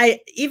 I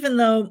even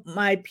though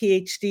my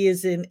PhD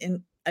is in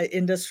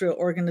industrial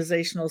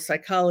organizational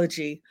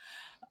psychology,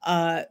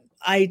 uh,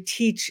 I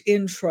teach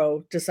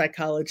intro to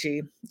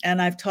psychology,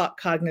 and I've taught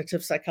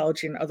cognitive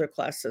psychology in other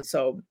classes,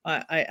 so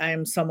I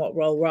am somewhat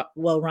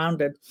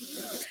well-rounded.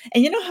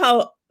 And you know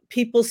how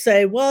people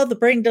say, "Well, the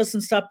brain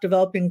doesn't stop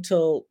developing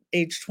till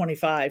age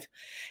 25."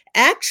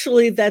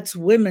 Actually, that's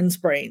women's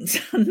brains.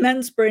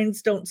 Men's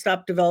brains don't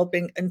stop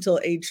developing until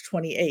age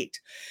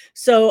 28.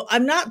 So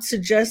I'm not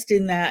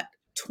suggesting that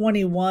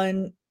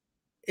 21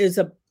 is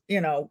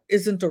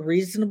isn't a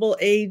reasonable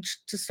age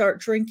to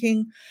start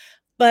drinking.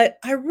 But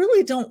I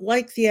really don't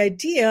like the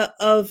idea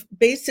of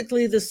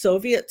basically the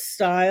Soviet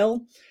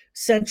style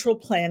central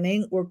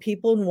planning where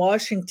people in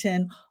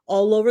Washington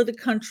all over the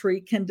country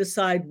can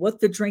decide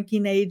what the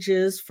drinking age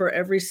is for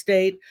every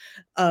state,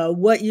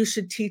 what you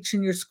should teach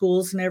in your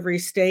schools in every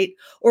state,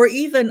 or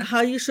even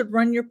how you should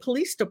run your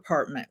police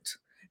department.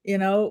 You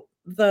know,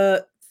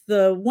 the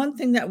one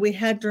thing that we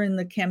had during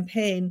the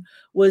campaign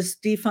was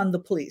defund the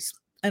police.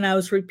 And I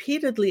was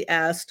repeatedly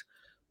asked,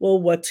 well,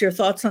 what's your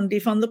thoughts on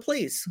defund the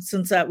police?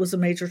 Since that was a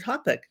major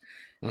topic.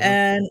 Mhm.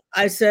 And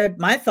I said,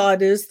 my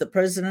thought is the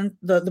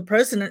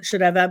president should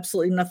have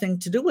absolutely nothing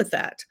to do with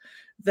that.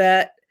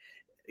 That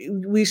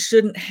we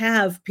shouldn't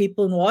have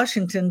people in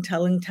Washington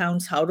telling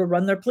towns how to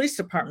run their police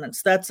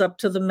departments. That's up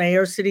to the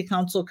mayor, city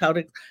council,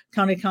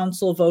 county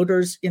council,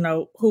 voters,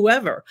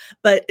 whoever.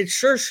 But it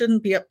sure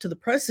shouldn't be up to the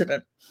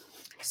president.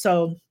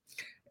 So,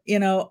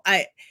 it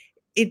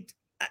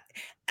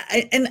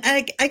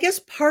I guess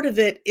part of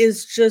it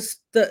is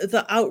just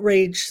the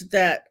outrage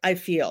that I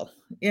feel,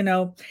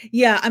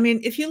 Yeah, I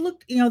mean, if you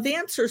look, the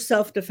answer is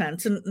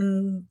self-defense,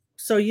 and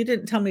so you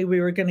didn't tell me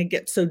we were gonna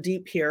get so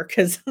deep here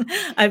because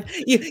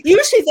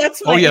usually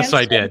that's Oh, my yes,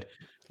 I answer. did.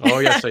 Oh,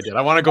 yes, I did.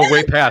 I wanna go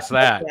way past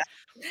that.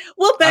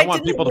 Well, I back to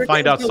want the people to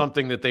find original. out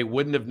something that they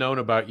wouldn't have known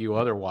about you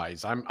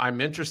otherwise.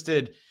 I'm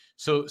interested.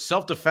 So Oh,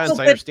 self-defense, I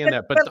but understand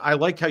that, but I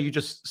like how you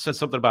just said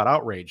something about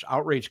outrage.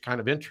 Outrage kind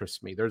of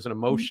interests me. There's an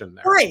emotion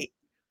there. right.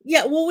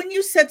 Yeah, well, when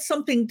you said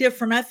something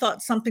different, I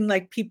thought something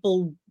like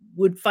people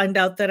would find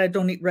out that I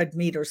don't eat red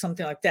meat or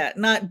something like that,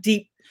 not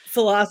deep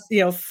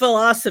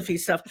philosophy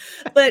stuff.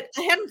 But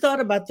I hadn't thought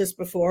about this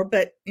before,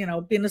 but,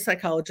 being a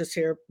psychologist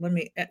here,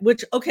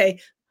 okay,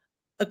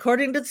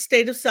 according to the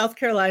state of South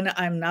Carolina,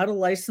 I'm not a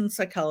licensed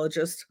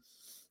psychologist.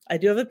 I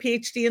do have a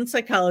PhD in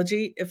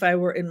psychology. If I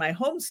were in my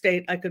home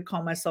state, I could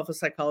call myself a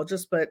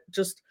psychologist, but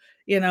just,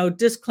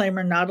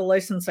 disclaimer, not a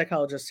licensed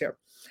psychologist here.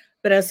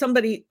 But as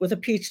somebody with a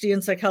PhD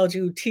in psychology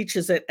who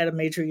teaches it at a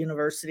major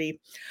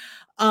university,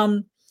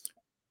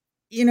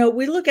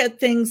 we look at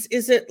things,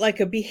 is it like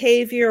a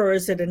behavior or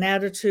is it an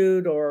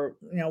attitude or,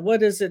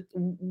 what is it?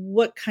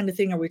 What kind of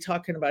thing are we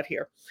talking about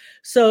here?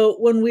 So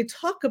when we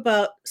talk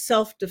about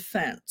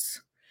self-defense,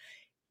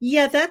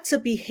 yeah, that's a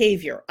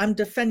behavior. I'm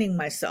defending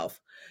myself.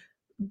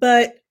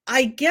 But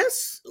I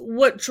guess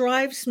what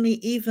drives me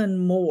even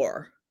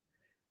more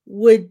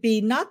would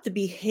be not the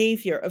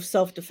behavior of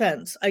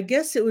self-defense. I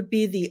guess it would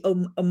be the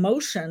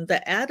emotion,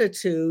 the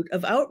attitude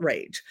of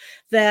outrage,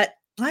 that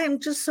I am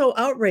just so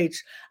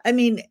outraged. I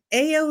mean,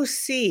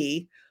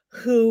 AOC,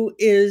 who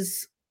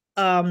is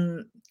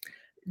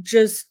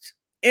just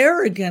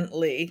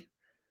arrogantly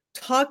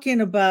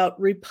talking about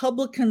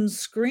Republicans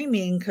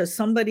screaming because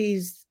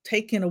somebody's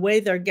taking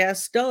away their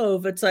gas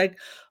stove. It's like,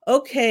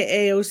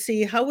 okay,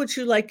 AOC, how would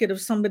you like it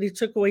if somebody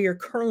took away your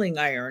curling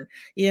iron,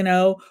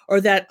 or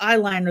that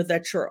eyeliner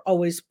that you're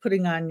always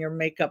putting on your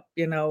makeup,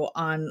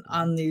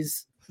 on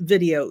these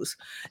videos?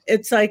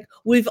 It's like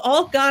we've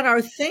all got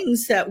our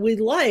things that we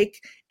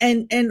like,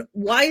 and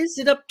why is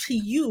it up to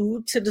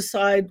you to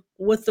decide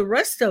what the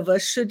rest of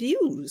us should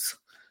use?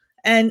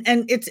 And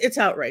it's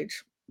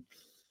outrage.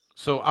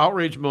 So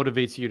outrage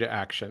motivates you to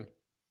action.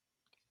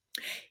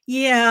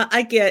 Yeah,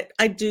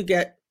 I do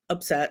get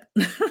upset.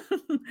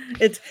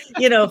 It's,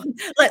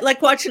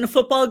 like watching a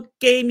football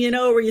game,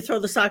 where you throw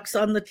the socks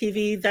on the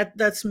TV.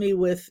 That's me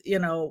with,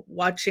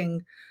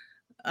 watching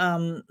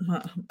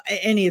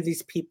any of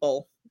these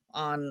people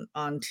on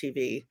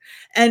TV.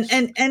 And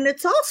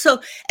it's also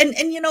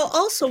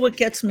also what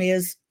gets me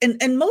is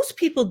and most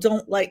people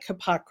don't like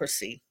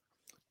hypocrisy.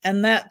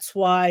 And that's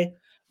why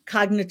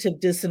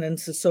cognitive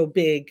dissonance is so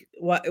big,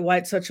 why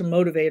it's such a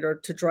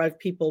motivator to drive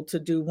people to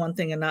do one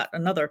thing and not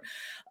another.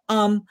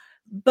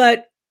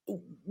 But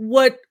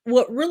what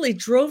really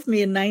drove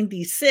me in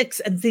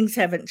 96, and things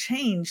haven't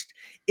changed,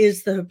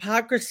 is the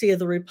hypocrisy of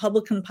the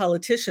Republican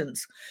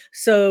politicians.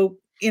 So,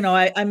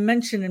 I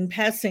mentioned in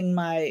passing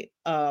my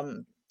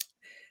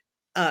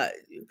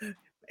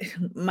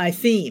my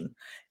theme.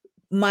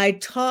 My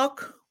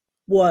talk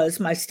was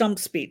my stump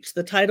speech.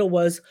 The title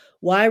was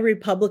Why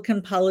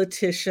Republican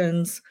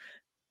Politicians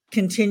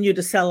Continue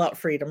to Sell Out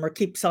Freedom, or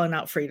Keep Selling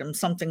Out Freedom,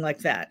 something like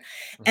that.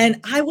 And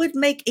I would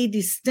make a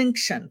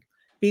distinction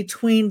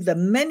between the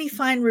many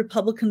fine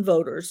Republican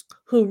voters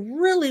who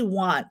really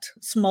want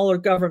smaller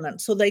government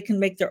so they can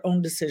make their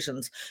own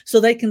decisions, so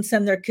they can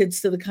send their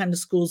kids to the kind of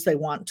schools they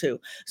want to,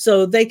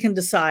 so they can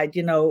decide,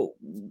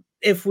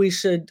 if we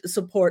should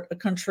support a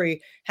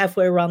country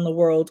halfway around the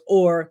world,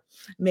 or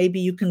maybe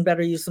you can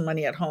better use the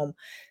money at home,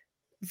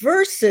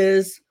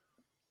 versus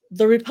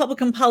the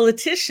Republican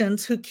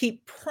politicians who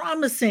keep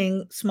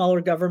promising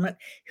smaller government,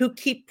 who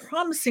keep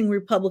promising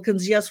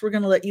Republicans, yes, we're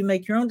going to let you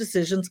make your own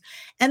decisions,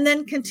 and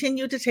then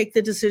continue to take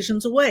the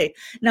decisions away.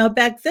 Now,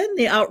 back then,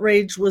 the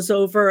outrage was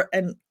over,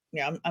 and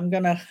I'm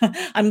gonna have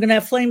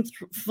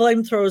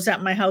flamethrowers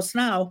at my house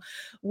now.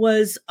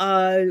 Was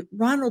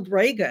Ronald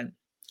Reagan?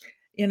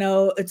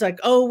 It's like,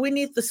 oh, we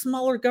need the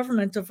smaller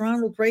government of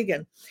Ronald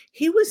Reagan.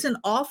 He was in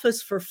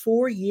office for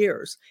 4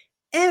 years.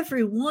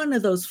 Every one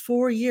of those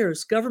 4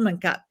 years,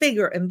 government got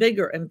bigger and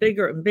bigger and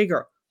bigger and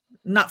bigger.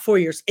 Not 4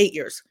 years, 8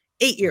 years.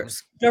 8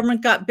 years.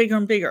 Government got bigger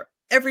and bigger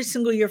every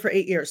single year for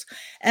 8 years.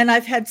 And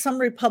I've had some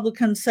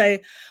Republicans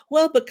say,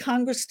 well, but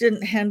Congress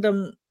didn't hand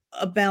them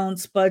a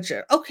balanced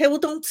budget. Okay, well,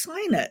 don't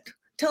sign it.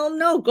 Tell them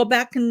no, go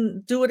back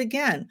and do it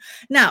again.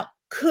 Now,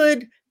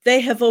 could they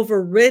have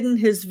overridden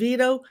his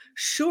veto?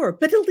 Sure,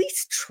 but at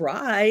least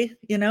try,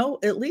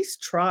 at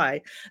least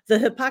try. The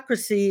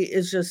hypocrisy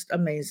is just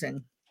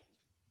amazing.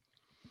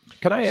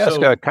 Can I ask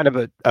a kind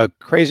of a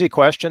crazy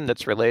question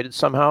that's related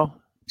somehow?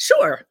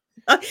 Sure.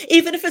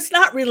 Even if it's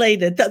not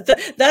related,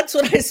 that's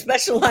what I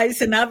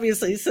specialize in,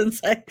 obviously,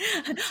 since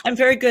I'm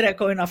very good at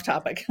going off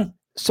topic.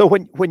 So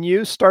when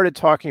you started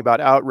talking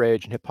about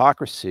outrage and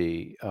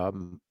hypocrisy,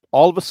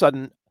 all of a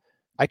sudden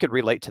I could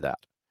relate to that.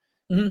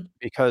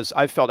 Because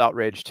I've felt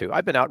outraged too.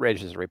 I've been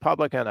outraged as a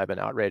Republican. I've been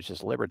outraged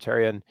as a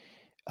Libertarian.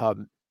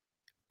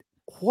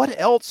 What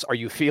else are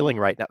you feeling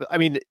right now? I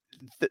mean,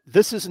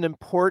 this is an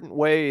important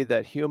way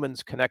that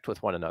humans connect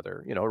with one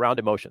another, around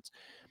emotions.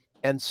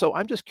 And so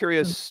I'm just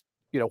curious,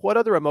 what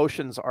other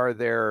emotions are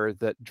there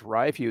that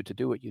drive you to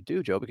do what you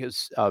do, Jo?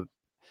 Because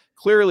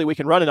clearly we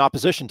can run in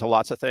opposition to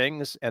lots of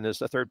things, and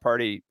as a third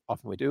party,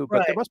 often we do. But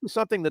Right. there must be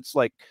something that's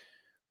like,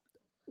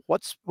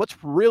 what's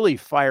really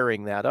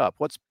firing that up?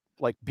 What's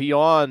like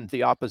beyond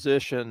the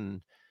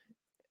opposition?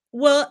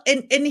 Well,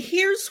 and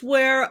here's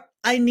where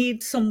I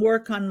need some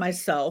work on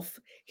myself.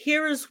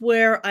 Here is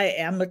where I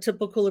am a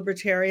typical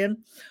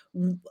libertarian.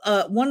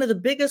 One of the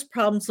biggest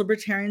problems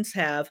libertarians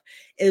have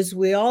is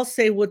we all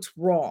say what's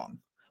wrong.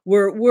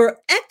 We're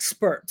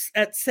experts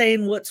at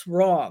saying what's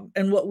wrong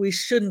and what we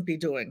shouldn't be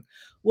doing.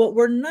 What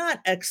we're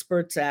not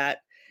experts at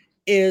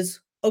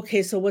is,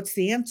 okay, so what's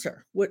the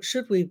answer? What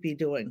should we be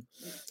doing?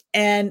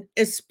 And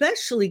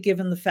especially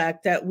given the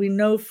fact that we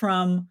know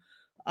from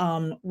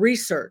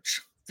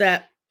research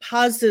that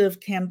positive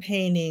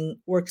campaigning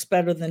works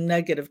better than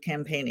negative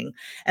campaigning.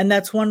 And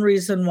that's one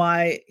reason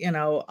why,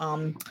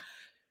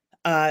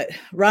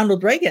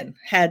 Ronald Reagan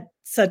had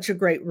such a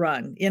great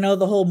run,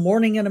 the whole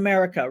Morning in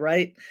America,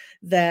 right?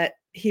 That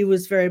he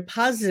was very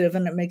positive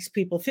and it makes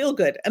people feel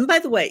good. And by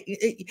the way,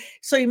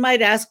 so you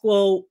might ask,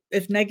 well,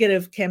 if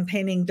negative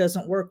campaigning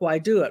doesn't work, why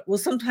do it? Well,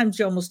 sometimes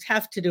you almost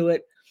have to do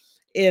it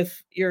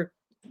if your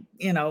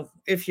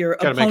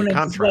opponent make a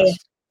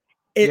contrast.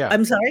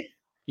 I'm sorry?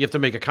 You have to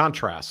make a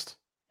contrast.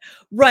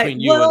 Right.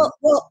 Well,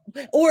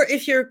 or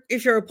if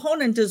your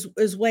opponent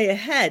is way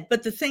ahead.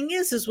 But the thing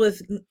is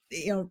with, and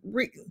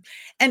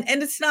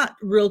it's not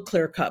real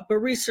clear cut, but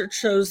research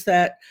shows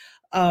that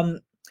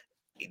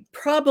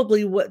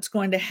probably what's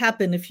going to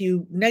happen if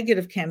you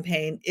negative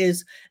campaign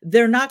is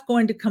they're not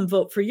going to come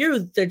vote for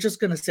you. They're just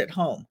going to sit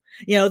home.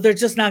 They're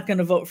just not going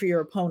to vote for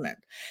your opponent.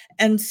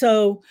 And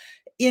so,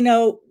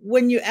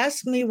 when you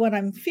ask me what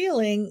I'm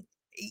feeling,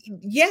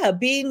 yeah,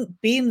 being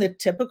the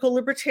typical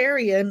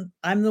libertarian,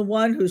 I'm the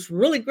one who's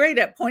really great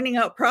at pointing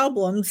out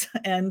problems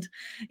and,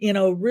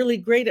 really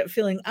great at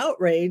feeling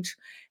outrage.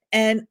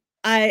 And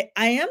I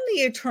am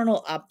the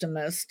eternal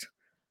optimist.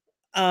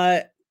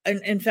 And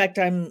in fact,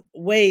 I'm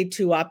way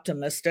too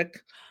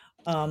optimistic.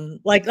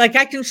 Like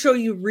I can show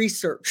you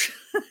research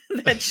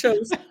that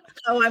shows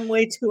how I'm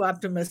way too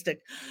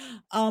optimistic.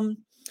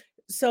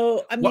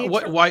 So I mean,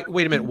 why?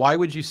 Wait a minute. Why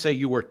would you say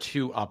you were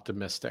too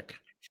optimistic?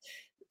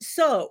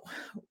 So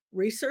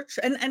research,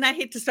 and I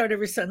hate to start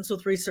every sentence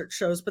with research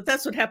shows, but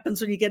that's what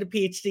happens when you get a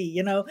PhD.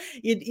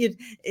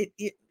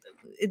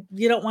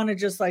 You don't want to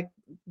just like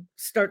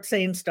start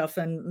saying stuff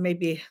and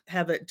maybe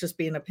have it just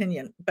be an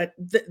opinion. But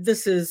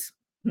this is,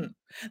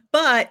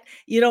 but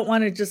you don't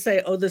want to just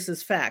say, oh, this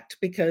is fact,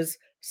 because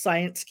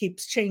science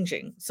keeps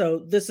changing.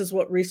 So this is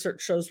what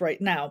research shows right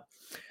now.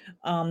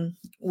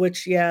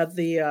 Which, yeah,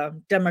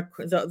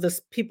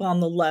 the people on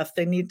the left,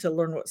 they need to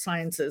learn what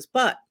science is.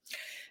 But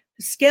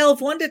scale of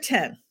 1 to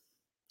 10,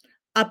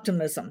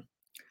 optimism.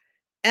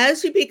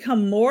 As you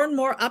become more and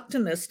more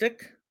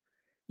optimistic,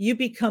 you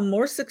become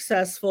more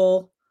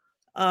successful,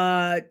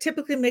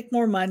 typically make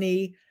more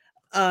money,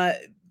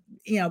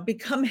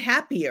 become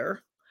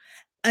happier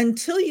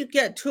until you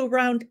get to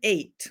around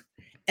 8.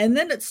 And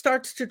then it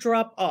starts to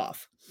drop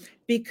off,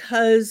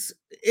 because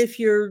if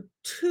you're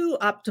too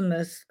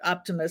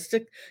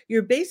optimistic,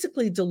 you're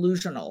basically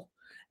delusional.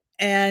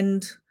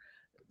 And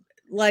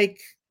like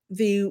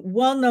the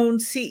well-known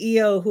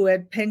CEO who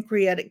had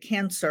pancreatic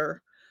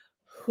cancer,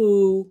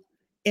 who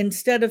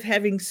instead of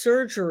having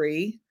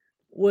surgery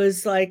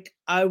was like,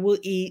 I will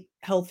eat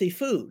healthy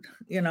food,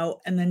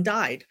 and then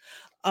died.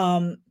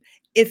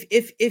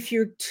 If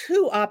you're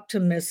too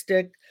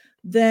optimistic,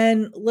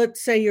 then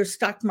let's say your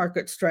stock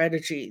market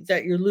strategy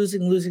that you're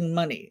losing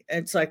money.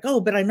 It's like, oh,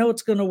 but I know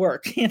it's going to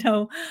work,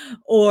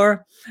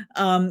 or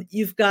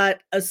you've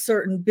got a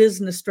certain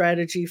business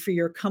strategy for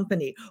your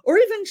company, or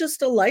even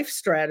just a life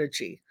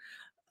strategy.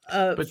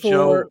 But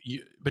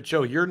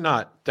Jo, you're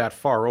not that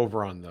far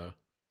over on the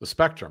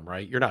spectrum,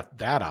 right? You're not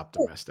that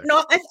optimistic.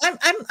 No,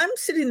 I'm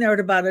sitting there at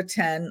about a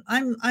 10.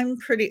 I'm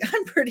pretty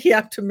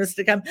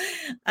optimistic.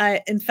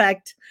 In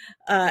fact,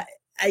 I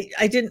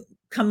didn't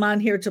come on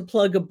here to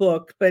plug a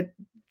book, but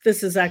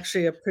this is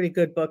actually a pretty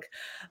good book.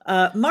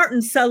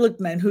 Martin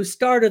Seligman, who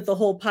started the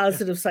whole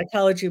positive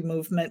psychology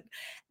movement,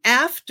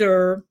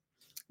 after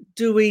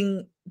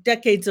doing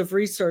decades of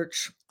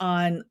research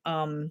on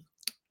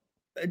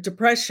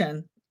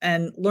depression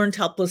and learned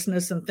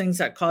helplessness and things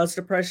that cause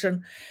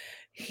depression,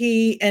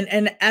 he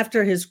and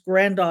after his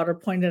granddaughter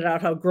pointed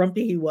out how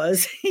grumpy he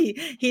was,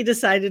 he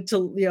decided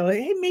to,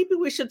 hey, maybe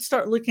we should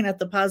start looking at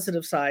the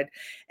positive side.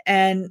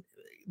 And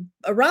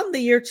around the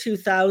year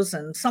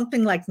 2000,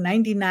 something like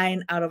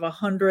 99 out of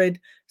 100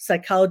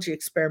 psychology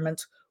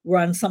experiments were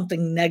on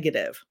something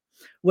negative,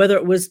 whether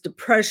it was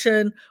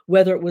depression,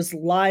 whether it was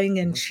lying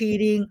and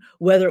cheating,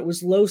 whether it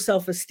was low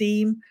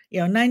self-esteem,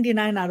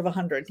 99 out of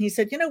 100. He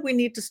said, we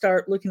need to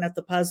start looking at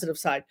the positive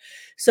side.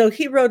 So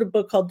he wrote a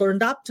book called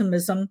Learned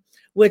Optimism,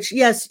 which,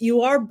 yes, you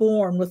are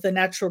born with a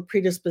natural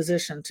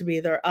predisposition to be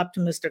either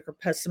optimistic or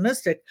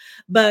pessimistic,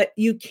 but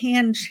you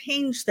can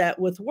change that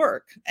with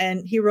work.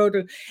 And he wrote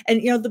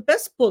the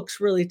best books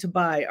really to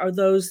buy are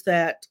those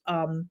that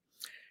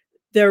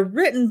they're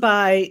written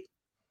by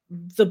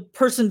the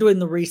person doing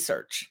the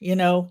research,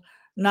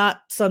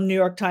 not some New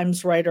York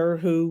Times writer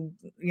who,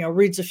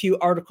 reads a few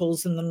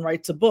articles and then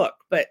writes a book,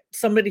 but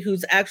somebody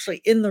who's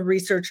actually in the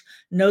research,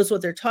 knows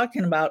what they're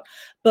talking about,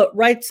 but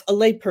writes a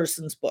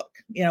layperson's book,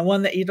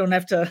 one that you don't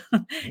have to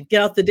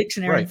get out the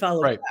dictionary and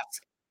follow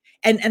facts.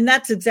 And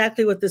that's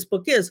exactly what this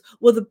book is.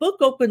 Well, the book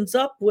opens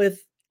up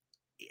with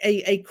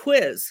a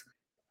quiz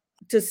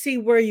to see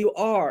where you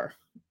are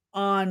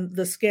on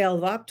the scale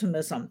of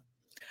optimism.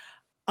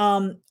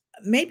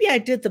 Maybe I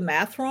did the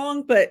math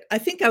wrong, but I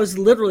think I was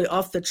literally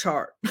off the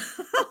chart.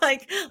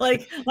 like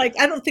I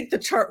don't think the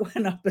chart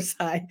went up as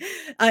high.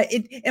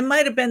 It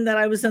might have been that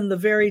I was in the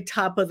very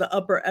top of the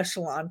upper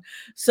echelon.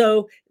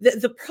 So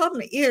the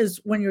problem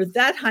is, when you're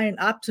that high in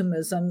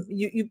optimism,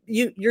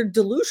 you're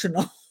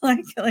delusional.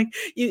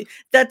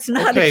 That's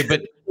not okay.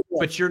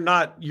 But you're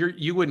not.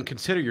 You wouldn't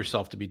consider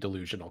yourself to be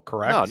delusional,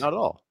 correct? No, not at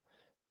all.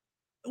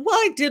 Well,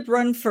 I did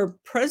run for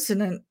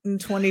president in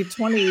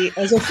 2020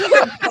 as a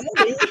third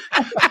party.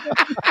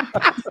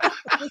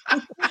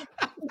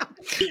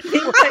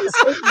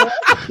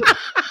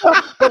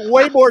 But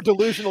way more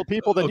delusional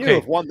people than you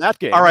have won that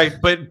game. All right,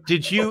 but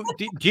did you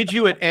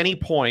at any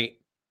point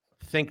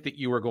think that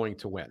you were going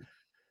to win?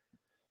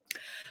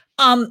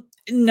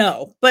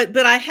 No, but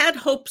I had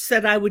hopes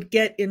that I would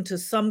get into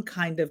some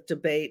kind of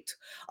debate.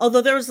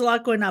 Although there was a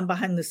lot going on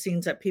behind the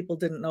scenes that people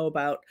didn't know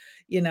about.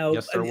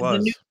 Yes, there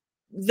was.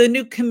 The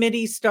new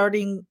committee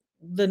starting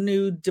the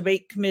new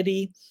debate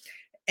committee,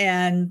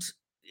 and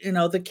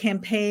the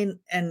campaign,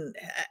 and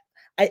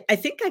I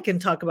think I can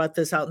talk about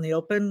this out in the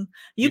open.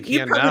 You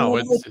can now.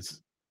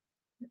 It's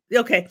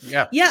okay.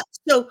 Yeah.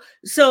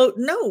 So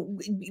no,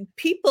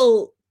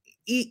 people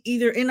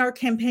either in our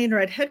campaign or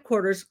at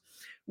headquarters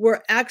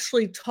were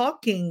actually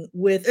talking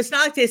with. It's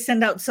not like they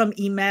send out some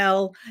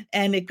email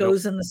and it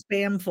goes in the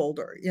spam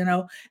folder.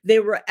 They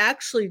were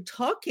actually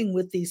talking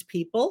with these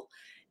people,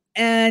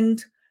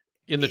 and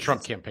in the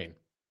Trump campaign,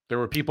 there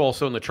were people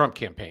also in the Trump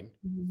campaign,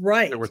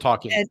 right, that were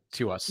talking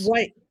to us,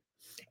 right.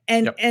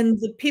 And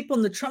the people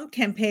in the Trump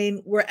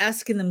campaign were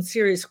asking them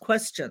serious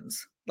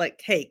questions,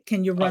 like, "Hey,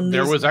 can you run?"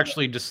 There was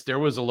actually there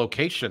was a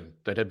location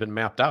that had been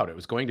mapped out. It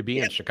was going to be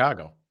in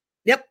Chicago.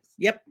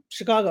 Yep,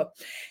 Chicago,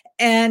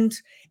 and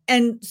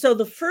so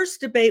the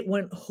first debate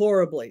went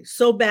horribly,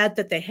 so bad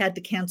that they had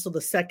to cancel the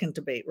second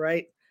debate.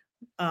 Right?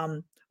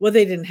 Well,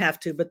 they didn't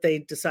have to, but they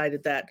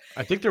decided that.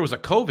 I think there was a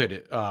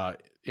COVID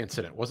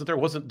incident, wasn't there?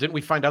 Didn't we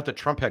find out that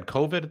Trump had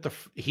COVID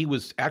he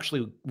was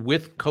actually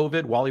with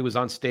COVID while he was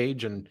on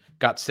stage and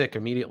got sick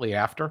immediately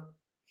after?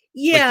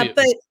 Yeah,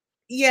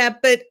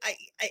 but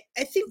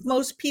I think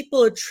most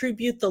people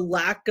attribute the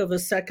lack of a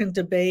second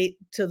debate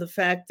to the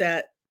fact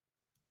that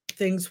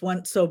things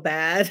went so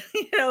bad,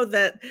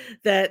 that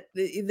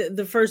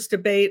the first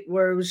debate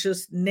where it was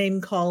just name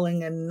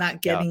calling and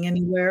not getting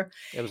anywhere.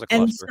 It was a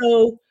cluster. And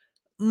so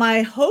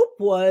my hope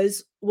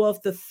was, well,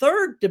 if the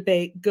third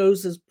debate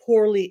goes as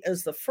poorly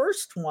as the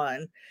first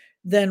one,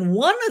 then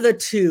one of the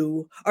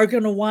two are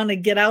going to want to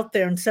get out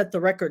there and set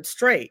the record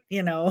straight,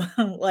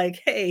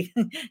 like, hey,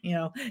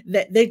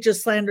 they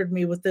just slandered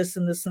me with this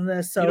and this and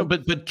this. So,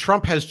 but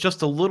Trump has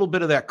just a little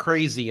bit of that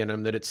crazy in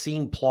him that it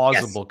seemed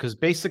plausible, because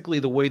basically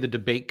the way the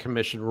debate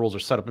commission rules are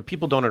set up, and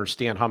people don't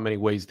understand how many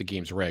ways the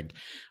game's rigged.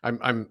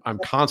 I'm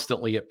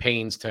constantly at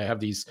pains to have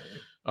these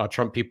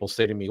Trump people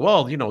say to me,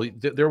 well,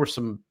 there were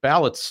some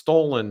ballots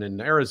stolen in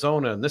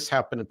Arizona and this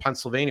happened in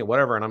Pennsylvania,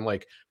 whatever. And I'm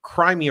like,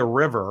 cry me a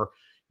river.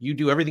 You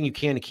do everything you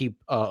can to keep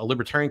a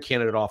Libertarian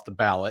candidate off the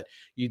ballot.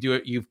 You do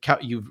it.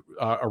 You've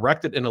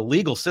erected an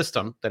illegal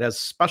system that has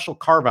special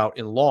carve out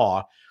in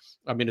law.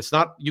 I mean, it's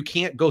not, you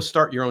can't go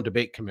start your own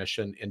debate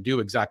commission and do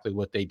exactly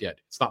what they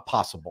did. It's not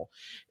possible.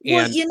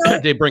 And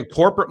they bring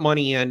corporate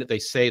money in. They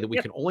say that we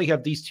can only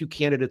have these two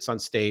candidates on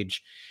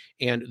stage,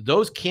 and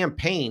those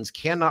campaigns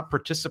cannot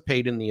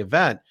participate in the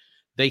event.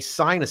 They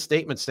sign a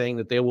statement saying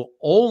that they will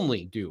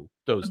only do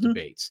those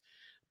debates.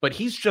 But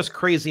he's just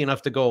crazy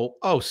enough to go,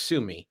 oh,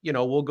 sue me.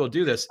 We'll go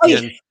do this.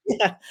 And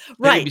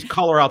right. Maybe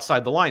color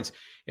outside the lines.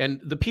 And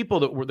the people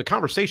the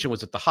conversation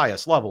was at the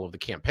highest level of the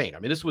campaign. I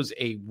mean, this was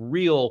a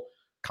real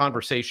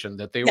conversation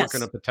that they were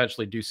going to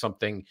potentially do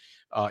something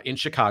in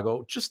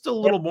Chicago, just a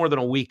little more than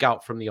a week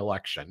out from the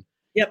election.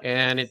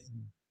 And it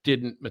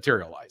didn't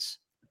materialize.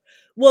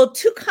 Well,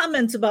 two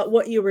comments about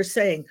what you were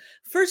saying.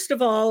 First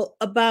of all,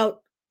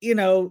 about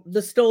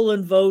the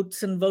stolen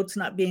votes and votes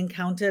not being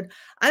counted.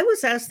 I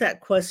was asked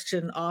that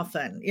question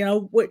often.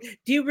 What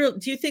do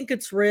you think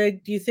it's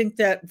rigged? Do you think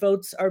that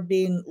votes are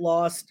being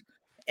lost?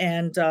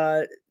 And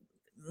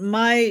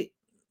my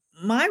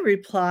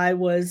reply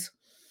was,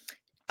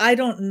 I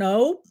don't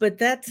know, but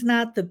that's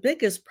not the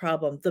biggest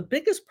problem. The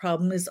biggest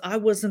problem is I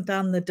wasn't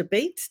on the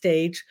debate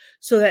stage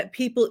so that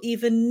people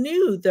even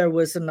knew there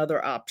was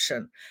another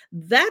option.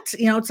 That's,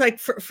 it's like,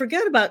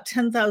 forget about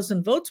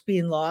 10,000 votes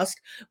being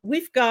lost.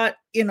 We've got,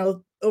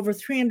 over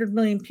 300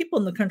 million people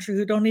in the country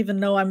who don't even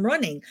know I'm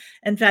running.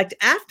 In fact,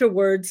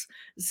 afterwards,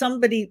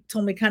 somebody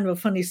told me kind of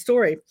a funny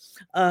story.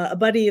 A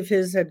buddy of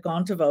his had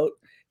gone to vote,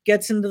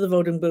 gets into the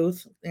voting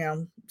booth,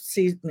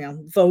 sees,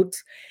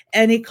 votes.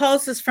 And he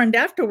calls his friend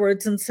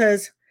afterwards and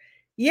says,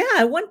 yeah,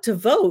 I went to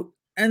vote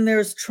and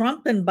there's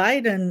Trump and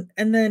Biden.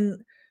 And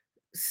then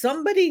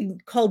somebody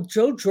called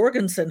Jo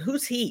Jorgensen.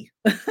 Who's he?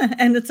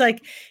 And it's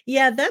like,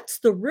 yeah, that's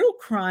the real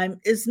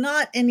crime, is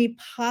not any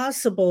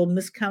possible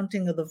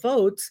miscounting of the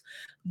votes,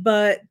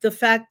 but the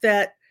fact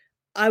that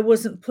I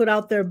wasn't put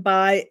out there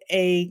by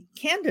a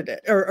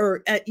candidate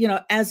or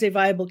as a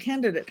viable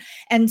candidate.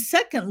 And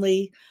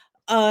secondly,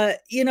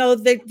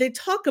 they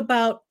talk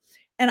about,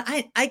 and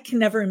I can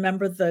never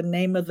remember the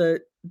name of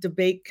the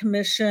debate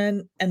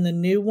commission and the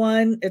new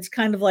one. It's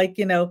kind of like,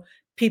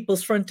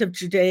 People's Front of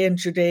Judea and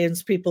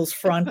Judeans People's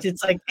Front.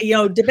 It's like,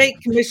 debate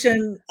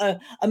commission,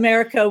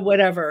 America,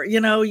 whatever,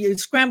 you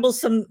scramble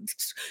some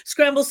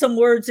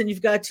words and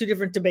you've got two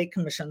different debate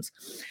commissions.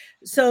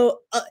 So,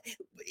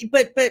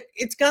 but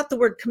it's got the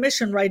word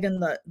commission right in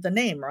the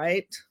name,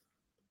 right?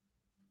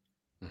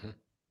 Mm-hmm.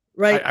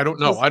 Right. I don't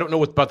know. I don't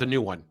know about the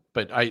new one,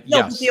 but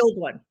yes. The old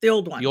one. The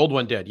old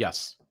one did.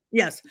 Yes.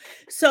 Yes.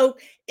 So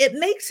it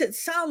makes it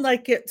sound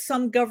like it's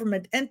some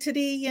government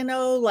entity,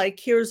 like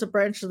here's a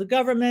branch of the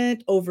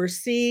government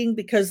overseeing,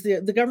 because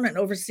the government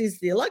oversees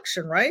the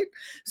election, right?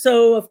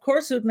 So of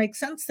course it would make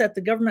sense that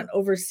the government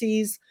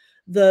oversees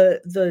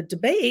the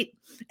debate,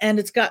 and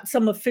it's got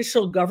some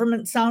official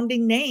government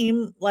sounding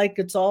name, like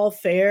it's all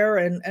fair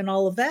and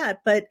all of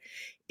that. But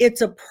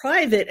it's a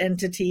private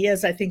entity,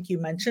 as I think you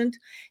mentioned.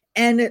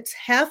 And it's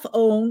half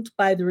owned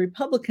by the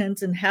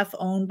Republicans and half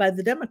owned by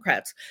the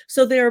Democrats.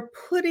 So they're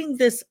putting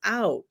this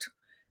out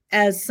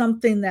as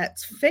something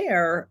that's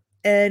fair,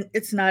 and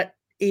it's not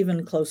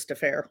even close to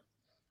fair.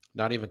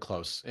 Not even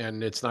close.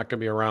 And it's not going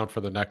to be around for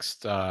the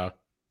next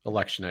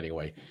election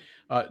anyway.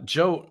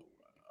 Jo,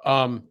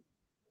 go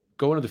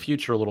into the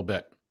future a little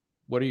bit.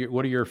 What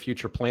are your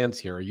future plans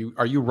here?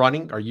 Are you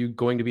running? Are you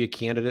going to be a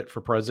candidate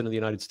for president of the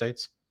United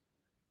States?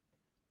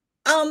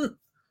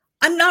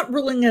 I'm not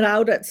ruling it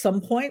out at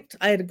some point.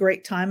 I had a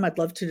great time. I'd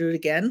love to do it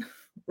again.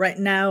 Right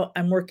now,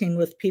 I'm working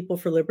with People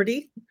for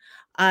Liberty.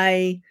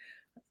 You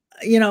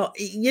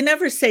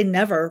never say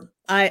never.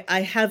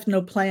 I have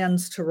no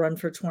plans to run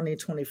for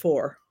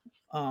 2024.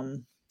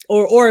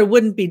 Or I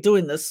wouldn't be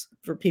doing this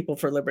for People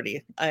for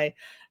Liberty.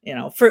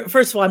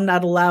 First of all, I'm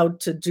not allowed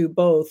to do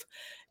both.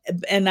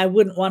 And I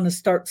wouldn't want to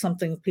start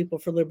something with People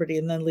for Liberty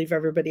and then leave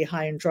everybody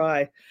high and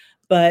dry.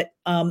 But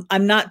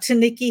I'm not to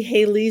Nikki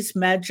Haley's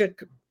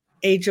magic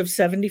age of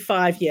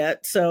 75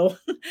 yet. So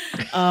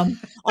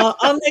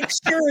I'll make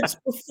sure it's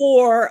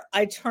before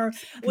I turn.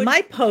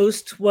 My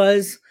post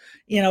was,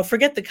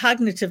 forget the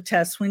cognitive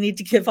tests. We need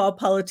to give all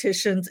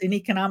politicians an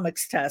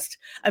economics test.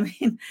 I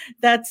mean,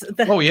 that's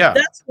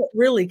what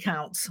really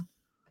counts.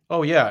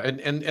 Oh yeah.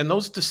 And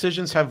those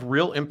decisions have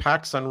real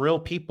impacts on real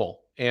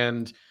people.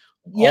 And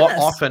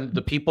often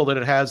the people that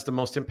it has the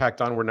most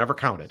impact on were never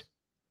counted.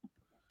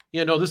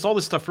 All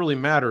this stuff really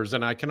matters.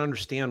 And I can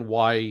understand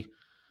why,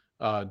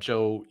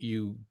 Jo,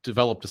 you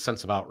developed a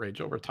sense of outrage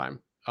over time.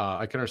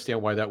 I can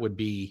understand why that would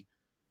be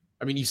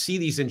I mean, you see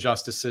these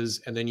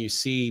injustices, and then you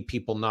see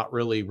people not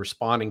really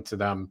responding to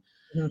them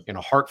in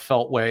a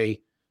heartfelt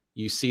way.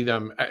 You see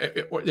them,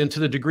 and to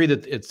the degree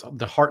that it's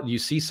the heart, you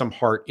see some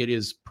heart, it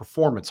is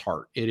performance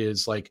heart. It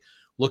is like,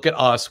 look at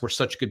us, we're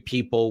such good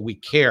people, we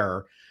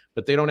care,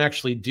 but they don't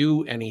actually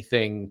do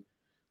anything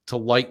to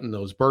lighten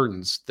those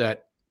burdens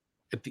that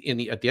at the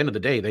end of the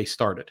day,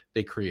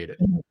 they created.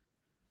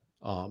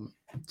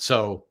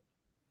 So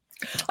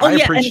I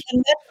appreciate.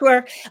 And that's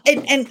where,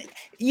 and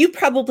you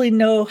probably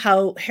know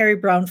how Harry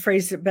Brown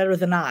phrased it better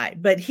than I,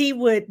 but he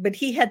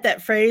had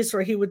that phrase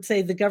where he would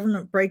say, the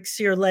government breaks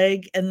your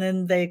leg and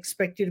then they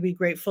expect you to be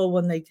grateful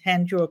when they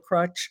hand you a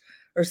crutch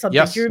or something.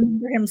 Yes. Do you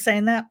remember him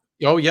saying that?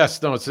 Oh,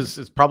 yes. No,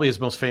 it's probably his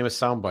most famous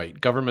soundbite.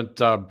 Government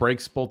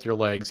breaks both your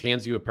legs,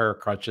 hands you a pair of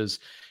crutches,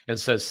 and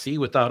says, see,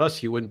 without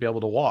us, you wouldn't be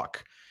able to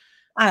walk.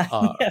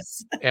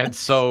 Yes. And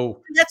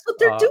so that's what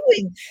they're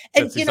doing.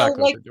 And that's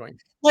exactly what they're doing.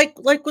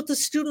 Like with the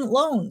student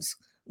loans,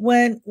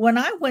 when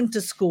I went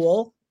to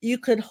school, you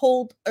could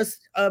hold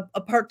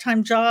a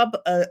part-time job,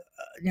 a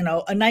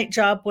night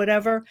job,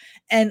 whatever,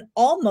 and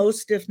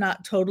almost, if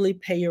not totally,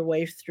 pay your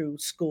way through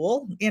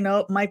school.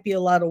 It might be a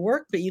lot of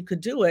work, but you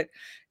could do it.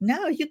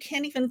 Now you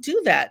can't even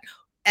do that.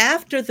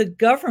 After the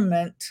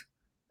government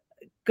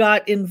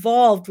got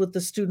involved with the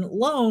student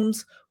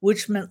loans,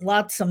 which meant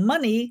lots of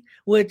money,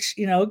 which,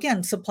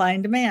 again, supply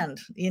and demand.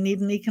 You need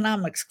an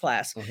economics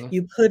class.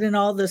 You put in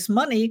all this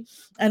money,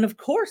 and of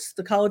course,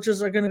 the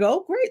colleges are going to go,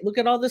 oh, great, look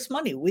at all this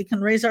money. We can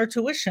raise our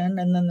tuition.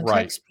 And then the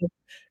textbook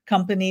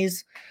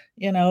companies,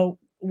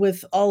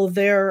 with all of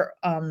their,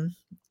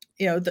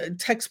 the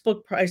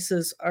textbook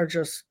prices are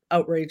just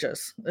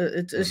outrageous.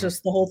 It's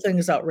just, the whole thing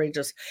is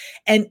outrageous.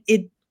 And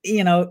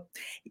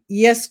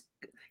yes,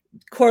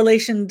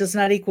 correlation does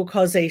not equal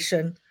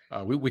causation.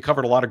 We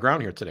covered a lot of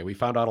ground here today. We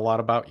found out a lot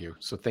about you.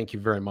 So thank you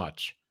very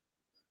much.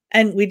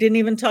 And we didn't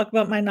even talk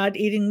about my not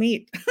eating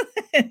meat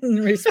in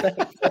respect.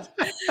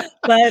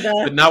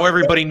 But now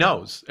everybody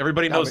knows.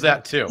 Everybody knows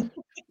that too.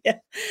 Yeah.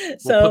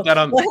 So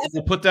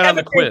we'll put that on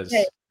the quiz.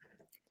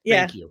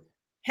 Yeah. Thank you.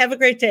 Have a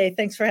great day.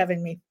 Thanks for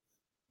having me.